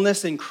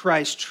fullness in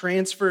Christ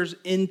transfers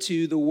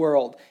into the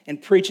world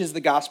and preaches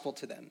the gospel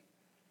to them.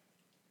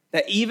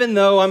 That even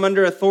though I'm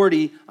under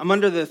authority, I'm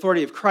under the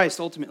authority of Christ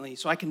ultimately,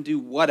 so I can do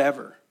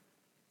whatever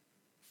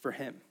for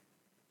him.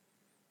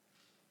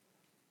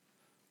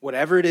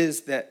 Whatever it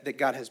is that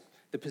God has,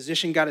 the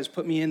position God has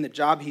put me in, the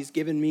job he's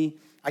given me,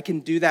 I can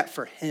do that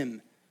for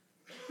him.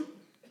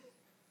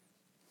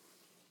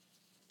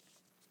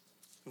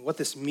 And what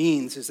this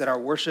means is that our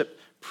worship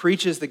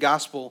preaches the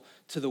gospel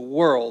to the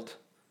world,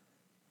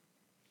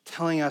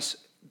 telling us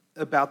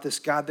about this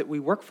God that we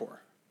work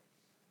for.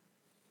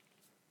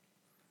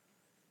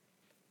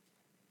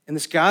 And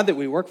this God that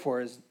we work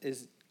for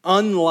is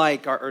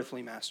unlike our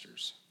earthly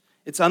masters.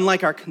 It's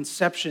unlike our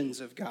conceptions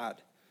of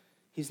God.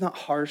 He's not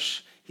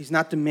harsh. He's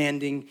not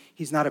demanding.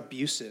 He's not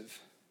abusive.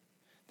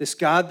 This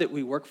God that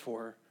we work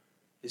for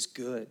is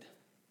good,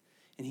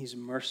 and he's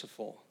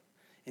merciful,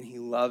 and he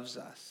loves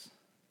us.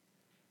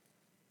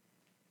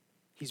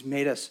 He's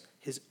made us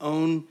his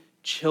own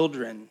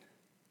children.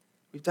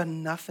 We've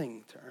done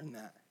nothing to earn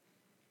that.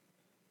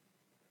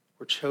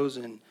 We're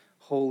chosen,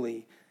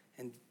 holy,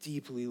 and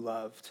deeply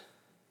loved.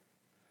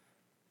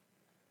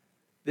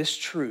 This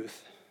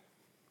truth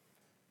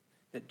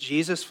that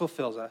Jesus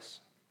fulfills us,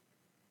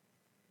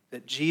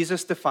 that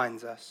Jesus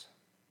defines us,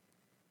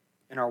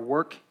 and our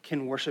work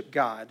can worship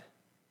God,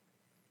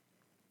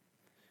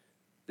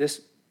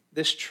 this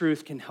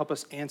truth can help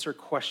us answer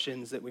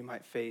questions that we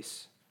might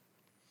face.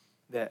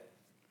 That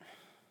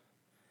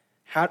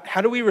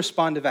how do we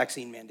respond to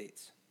vaccine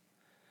mandates?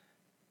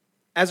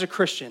 As a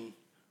Christian,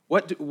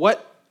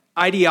 what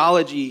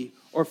ideology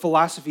or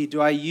philosophy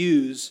do I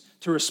use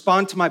to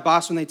respond to my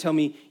boss when they tell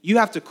me, you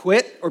have to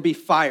quit or be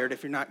fired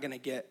if you're not going to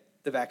get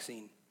the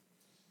vaccine?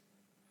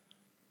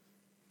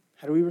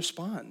 How do we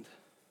respond?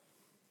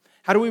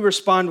 How do we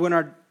respond when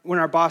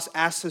our boss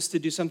asks us to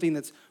do something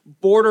that's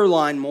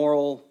borderline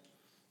moral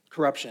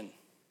corruption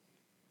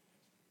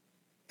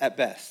at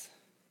best?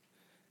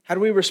 How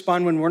do we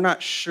respond when we're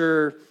not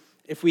sure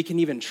if we can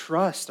even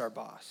trust our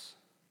boss?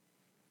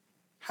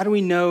 How do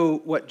we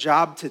know what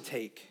job to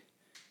take?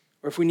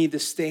 Or if we need to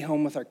stay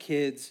home with our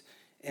kids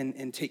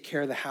and take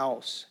care of the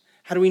house?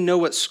 How do we know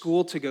what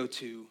school to go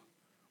to?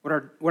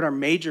 What our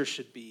major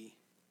should be?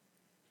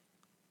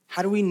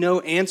 How do we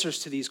know answers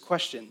to these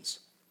questions?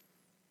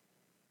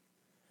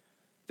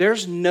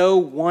 There's no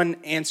one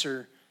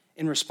answer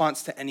in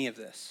response to any of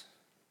this.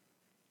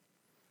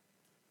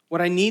 What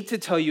I need to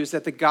tell you is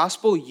that the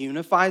gospel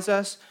unifies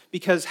us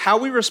because how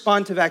we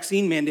respond to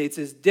vaccine mandates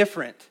is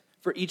different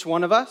for each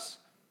one of us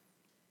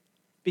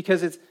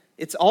because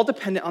it's all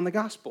dependent on the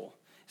gospel.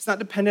 It's not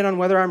dependent on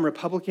whether I'm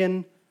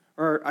Republican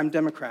or I'm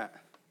Democrat.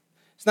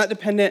 It's not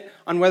dependent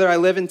on whether I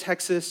live in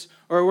Texas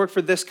or I work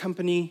for this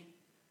company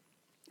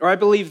or I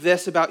believe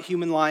this about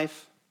human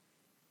life.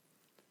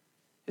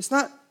 It's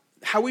not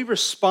how we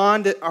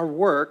respond at our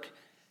work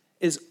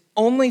is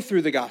only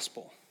through the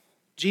gospel.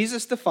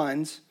 Jesus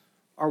defines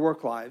our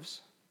work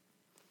lives.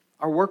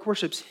 Our work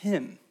worships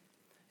him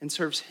and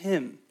serves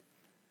him.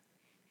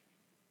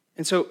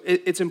 And so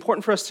it's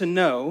important for us to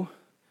know,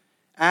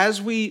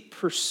 as we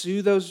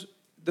pursue those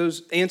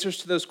answers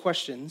to those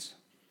questions,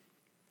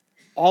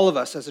 all of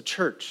us as a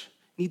church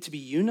need to be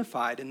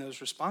unified in those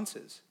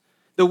responses.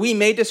 Though we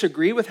may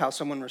disagree with how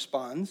someone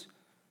responds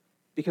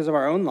because of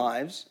our own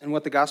lives and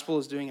what the gospel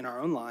is doing in our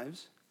own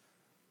lives,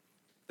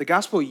 the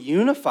gospel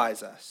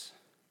unifies us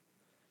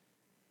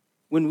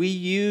when we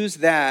use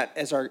that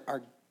as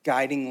our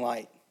guiding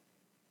light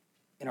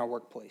in our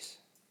workplace.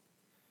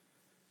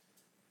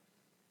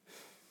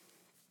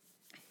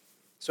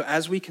 So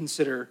as we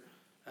consider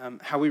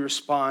how we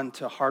respond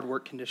to hard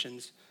work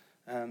conditions,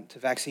 to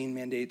vaccine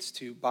mandates,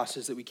 to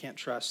bosses that we can't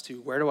trust, to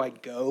where do I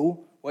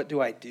go, what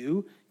do I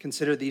do,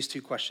 consider these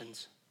two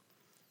questions.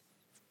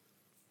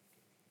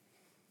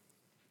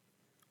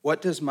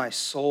 What does my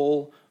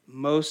soul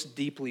most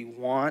deeply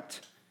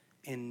want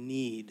and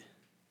need?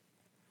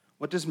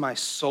 What does my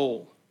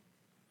soul,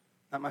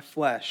 not my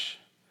flesh,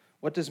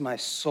 what does my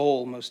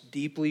soul most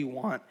deeply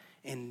want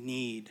and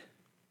need?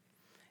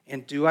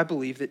 And do I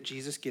believe that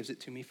Jesus gives it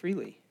to me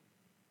freely?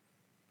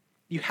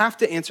 You have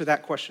to answer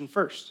that question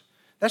first.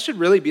 That should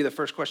really be the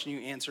first question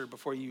you answer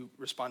before you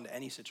respond to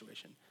any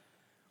situation.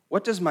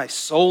 What does my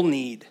soul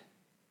need?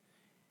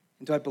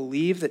 And do I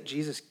believe that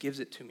Jesus gives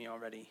it to me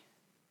already?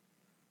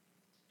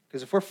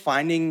 Because if we're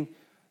finding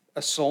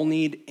a soul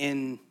need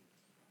in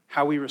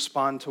how we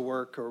respond to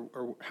work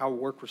or how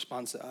work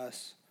responds to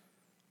us,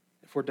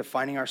 if we're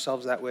defining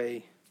ourselves that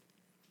way,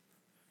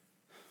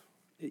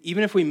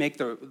 even if we make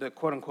the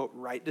quote-unquote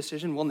right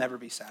decision, we'll never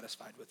be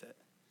satisfied with it.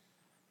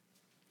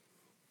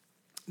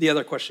 The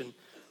other question,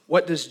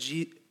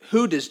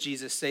 who does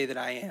Jesus say that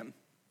I am?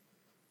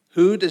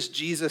 Who does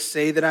Jesus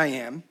say that I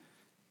am?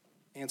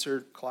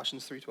 Answer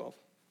Colossians 3:12.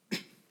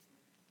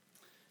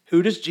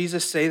 Who does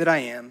Jesus say that I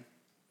am?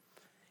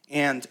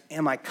 And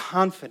am I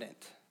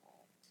confident?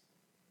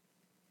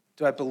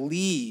 Do I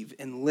believe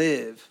and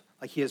live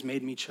like he has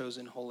made me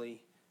chosen,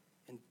 holy,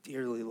 and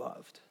dearly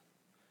loved?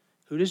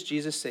 Who does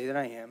Jesus say that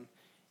I am?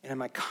 And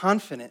am I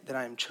confident that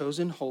I am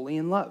chosen, holy,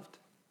 and loved?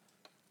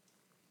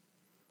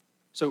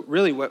 So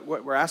really what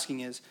we're asking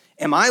is,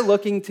 am I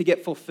looking to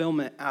get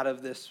fulfillment out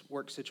of this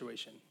work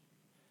situation?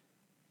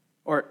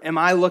 Or am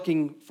I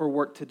looking for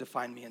work to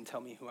define me and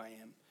tell me who I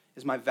am?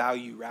 Is my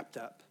value wrapped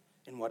up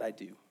in what I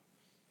do?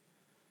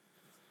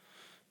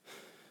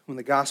 When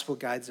the gospel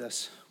guides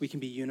us, we can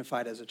be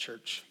unified as a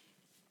church.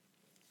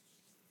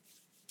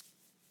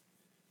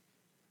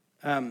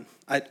 I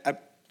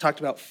talked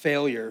about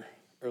failure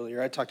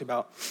earlier. I talked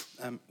about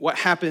what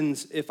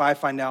happens if I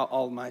find out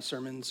all of my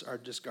sermons are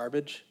just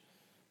garbage.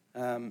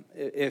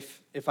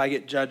 If I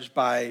get judged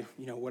by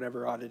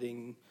whatever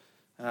auditing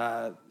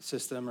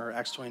system or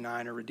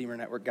X29 or Redeemer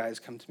Network guys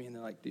come to me and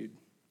they're like, dude,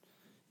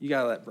 you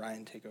got to let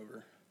Brian take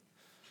over.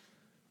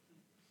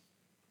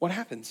 What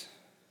happens?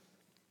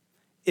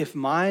 If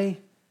my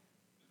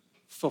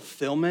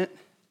fulfillment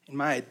and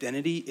my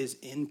identity is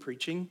in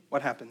preaching,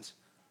 what happens?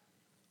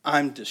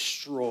 I'm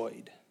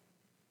destroyed.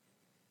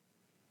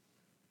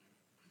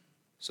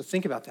 So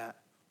think about that.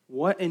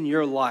 What in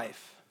your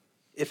life,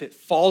 if it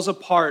falls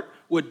apart,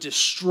 would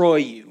destroy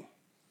you?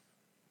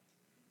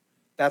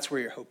 That's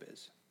where your hope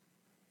is.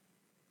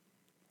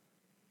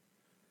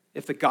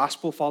 If the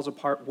gospel falls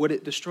apart, would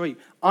it destroy you?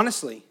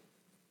 Honestly,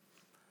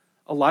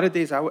 a lot of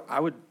days I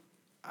would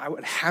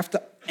have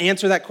to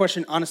answer that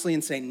question honestly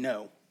and say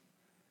no.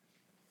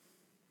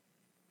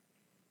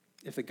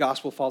 If the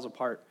gospel falls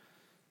apart,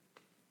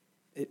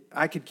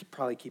 I could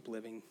probably keep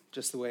living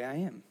just the way I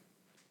am.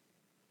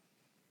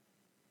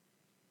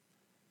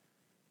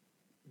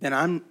 Then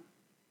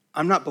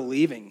I'm not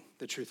believing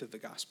the truth of the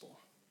gospel.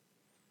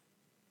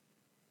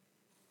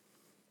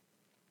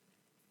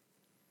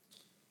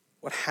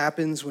 What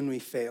happens when we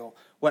fail?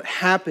 What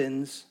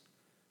happens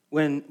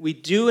when we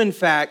do, in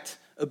fact,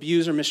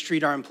 abuse or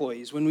mistreat our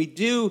employees? When we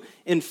do,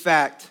 in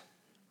fact,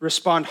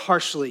 respond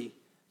harshly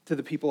to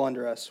the people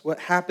under us? What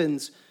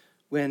happens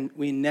when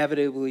we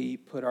inevitably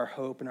put our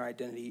hope and our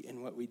identity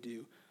in what we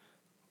do?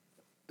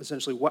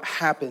 Essentially, what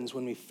happens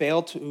when we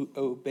fail to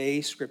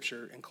obey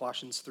Scripture in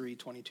Colossians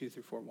 3:22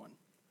 through 4:1?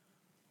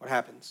 What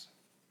happens?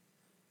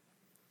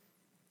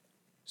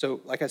 So,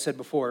 like I said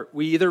before,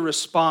 we either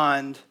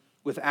respond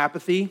with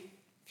apathy,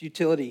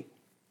 futility.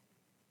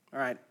 All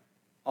right,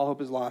 all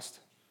hope is lost.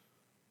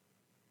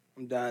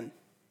 I'm done.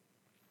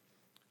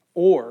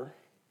 Or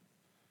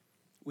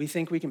we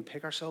think we can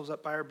pick ourselves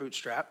up by our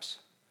bootstraps,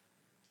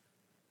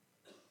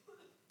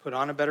 put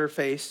on a better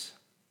face,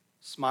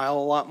 smile a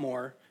lot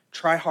more,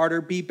 try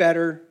harder, be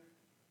better.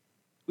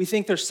 We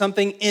think there's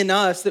something in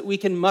us that we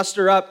can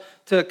muster up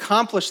to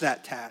accomplish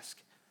that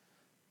task,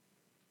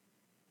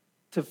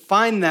 to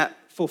find that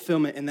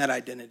fulfillment in that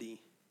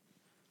identity.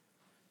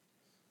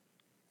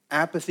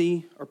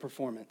 Apathy or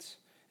performance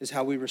is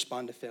how we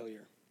respond to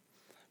failure.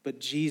 But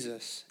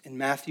Jesus, in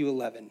Matthew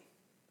 11,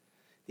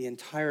 the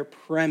entire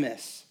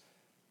premise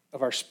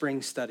of our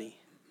spring study,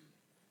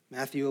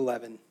 Matthew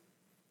 11,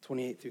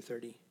 28 through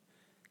 30.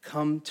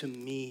 Come to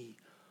me,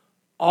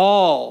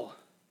 all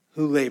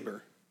who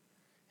labor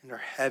and are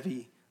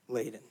heavy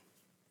laden.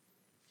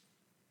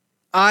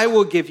 I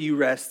will give you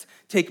rest.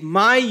 Take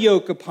my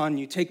yoke upon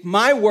you. Take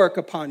my work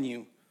upon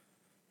you.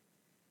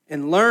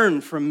 And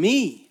learn from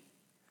me.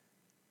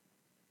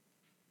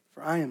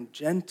 For I am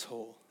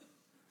gentle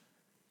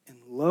and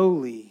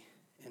lowly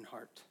in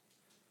heart.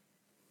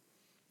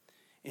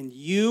 And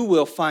you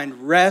will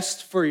find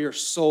rest for your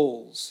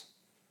souls.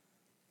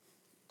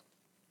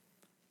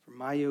 For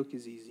my yoke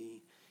is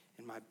easy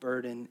and my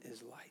burden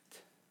is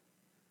light.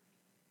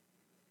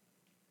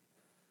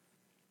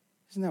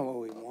 Isn't that what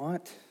we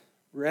want?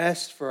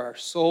 Rest for our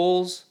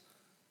souls.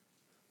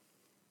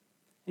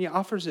 And he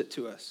offers it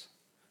to us.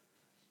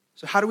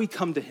 So how do we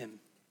come to him?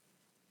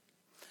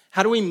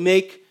 How do we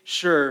make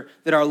sure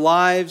that our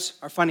lives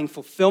are finding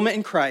fulfillment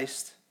in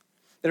Christ,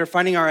 that are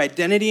finding our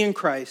identity in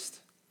Christ,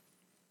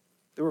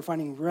 that we're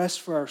finding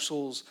rest for our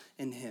souls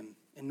in him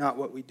and not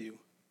what we do?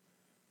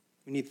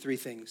 We need three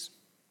things: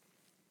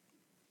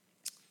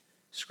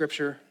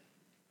 Scripture,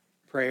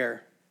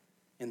 prayer,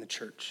 and the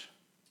church.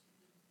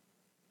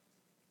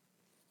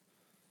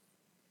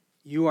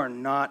 You are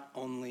not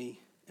only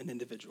an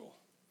individual.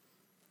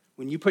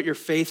 When you put your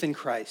faith in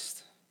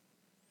Christ,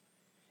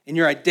 and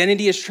your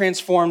identity is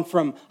transformed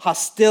from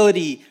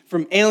hostility,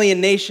 from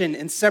alienation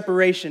and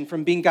separation,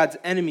 from being God's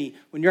enemy,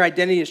 when your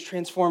identity is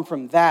transformed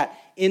from that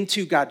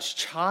into God's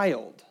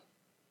child,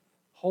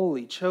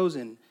 holy,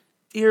 chosen,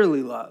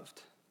 dearly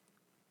loved,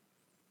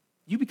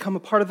 you become a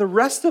part of the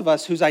rest of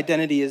us whose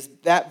identity is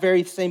that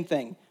very same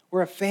thing.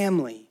 We're a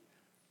family.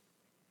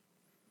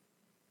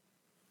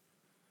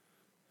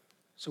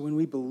 So when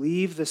we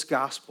believe this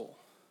gospel,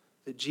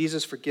 that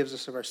Jesus forgives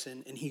us of our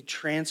sin and he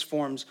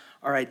transforms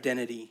our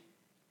identity,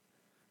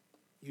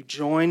 you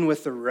join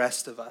with the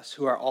rest of us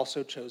who are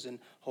also chosen,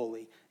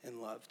 holy, and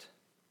loved.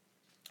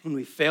 When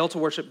we fail to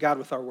worship God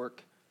with our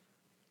work,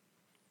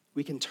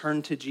 we can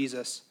turn to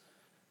Jesus.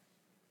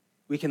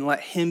 We can let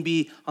him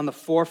be on the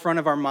forefront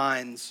of our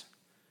minds.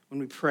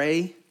 When we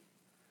pray,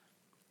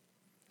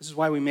 this is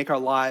why we make our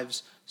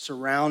lives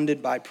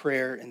surrounded by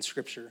prayer and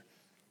Scripture.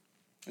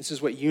 This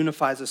is what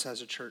unifies us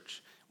as a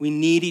church. We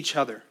need each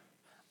other.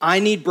 I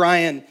need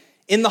Brian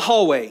in the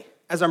hallway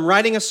as I'm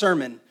writing a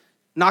sermon,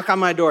 knock on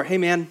my door. Hey,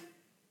 man,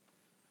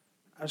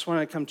 I just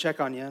wanted to come check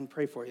on you and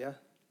pray for you.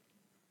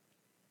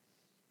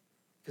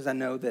 Because I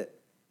know that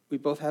we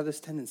both have this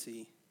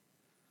tendency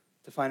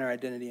to find our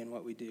identity in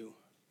what we do.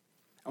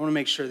 I want to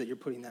make sure that you're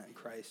putting that in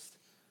Christ.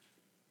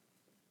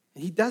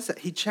 And he does that.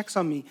 He checks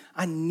on me.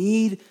 I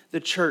need the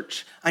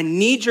church. I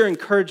need your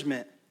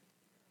encouragement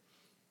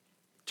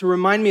to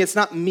remind me it's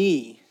not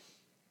me.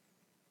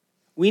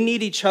 We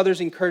need each other's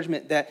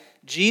encouragement that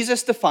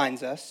Jesus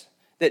defines us,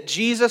 that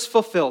Jesus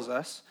fulfills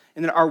us,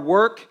 and that our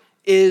work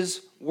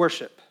is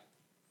worship.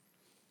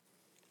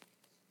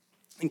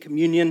 And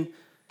communion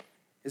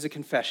is a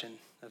confession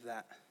of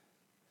that.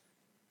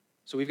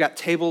 So we've got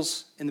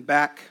tables in the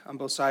back on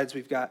both sides.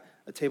 We've got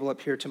a table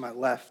up here to my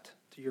left,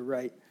 to your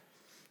right.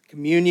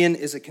 Communion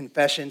is a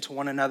confession to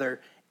one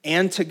another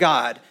and to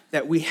God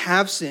that we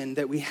have sinned,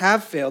 that we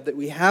have failed, that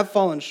we have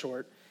fallen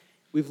short.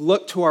 We've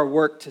looked to our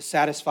work to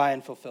satisfy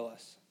and fulfill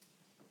us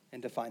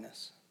and define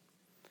us.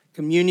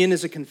 Communion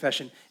is a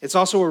confession. It's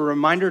also a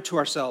reminder to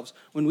ourselves.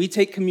 When we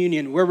take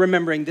communion, we're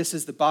remembering this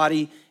is the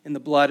body and the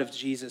blood of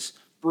Jesus,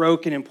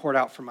 broken and poured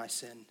out for my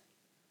sin.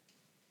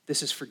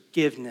 This is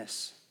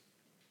forgiveness.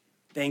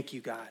 Thank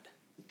you, God.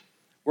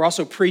 We're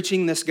also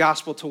preaching this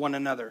gospel to one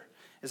another.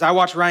 As I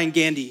watch Ryan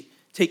Gandy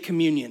take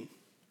communion,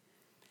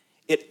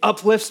 it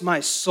uplifts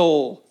my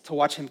soul to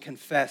watch him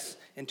confess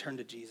and turn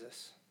to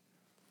Jesus.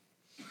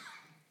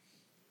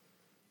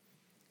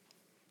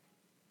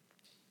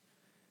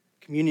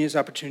 Communion is an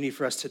opportunity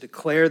for us to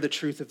declare the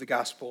truth of the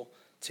gospel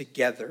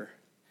together.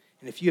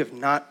 And if you have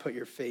not put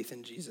your faith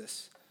in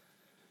Jesus,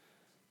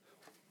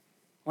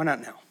 why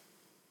not now?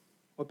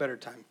 What better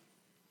time?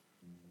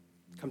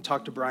 Come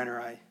talk to Brian or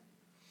I.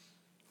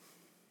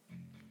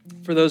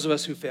 For those of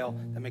us who fail,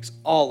 that makes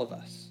all of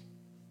us.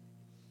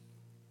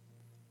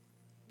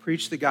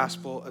 Preach the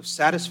gospel of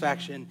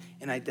satisfaction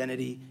and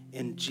identity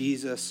in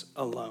Jesus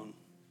alone.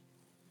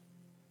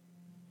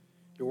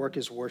 Your work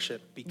is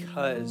worship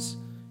because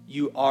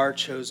you are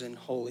chosen,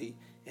 holy,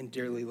 and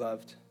dearly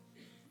loved.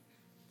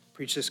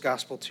 Preach this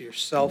gospel to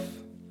yourself.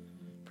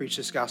 Preach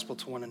this gospel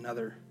to one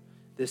another.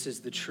 This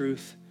is the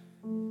truth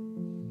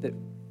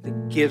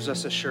that gives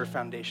us a sure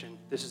foundation.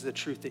 This is the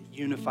truth that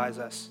unifies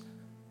us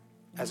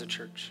as a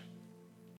church.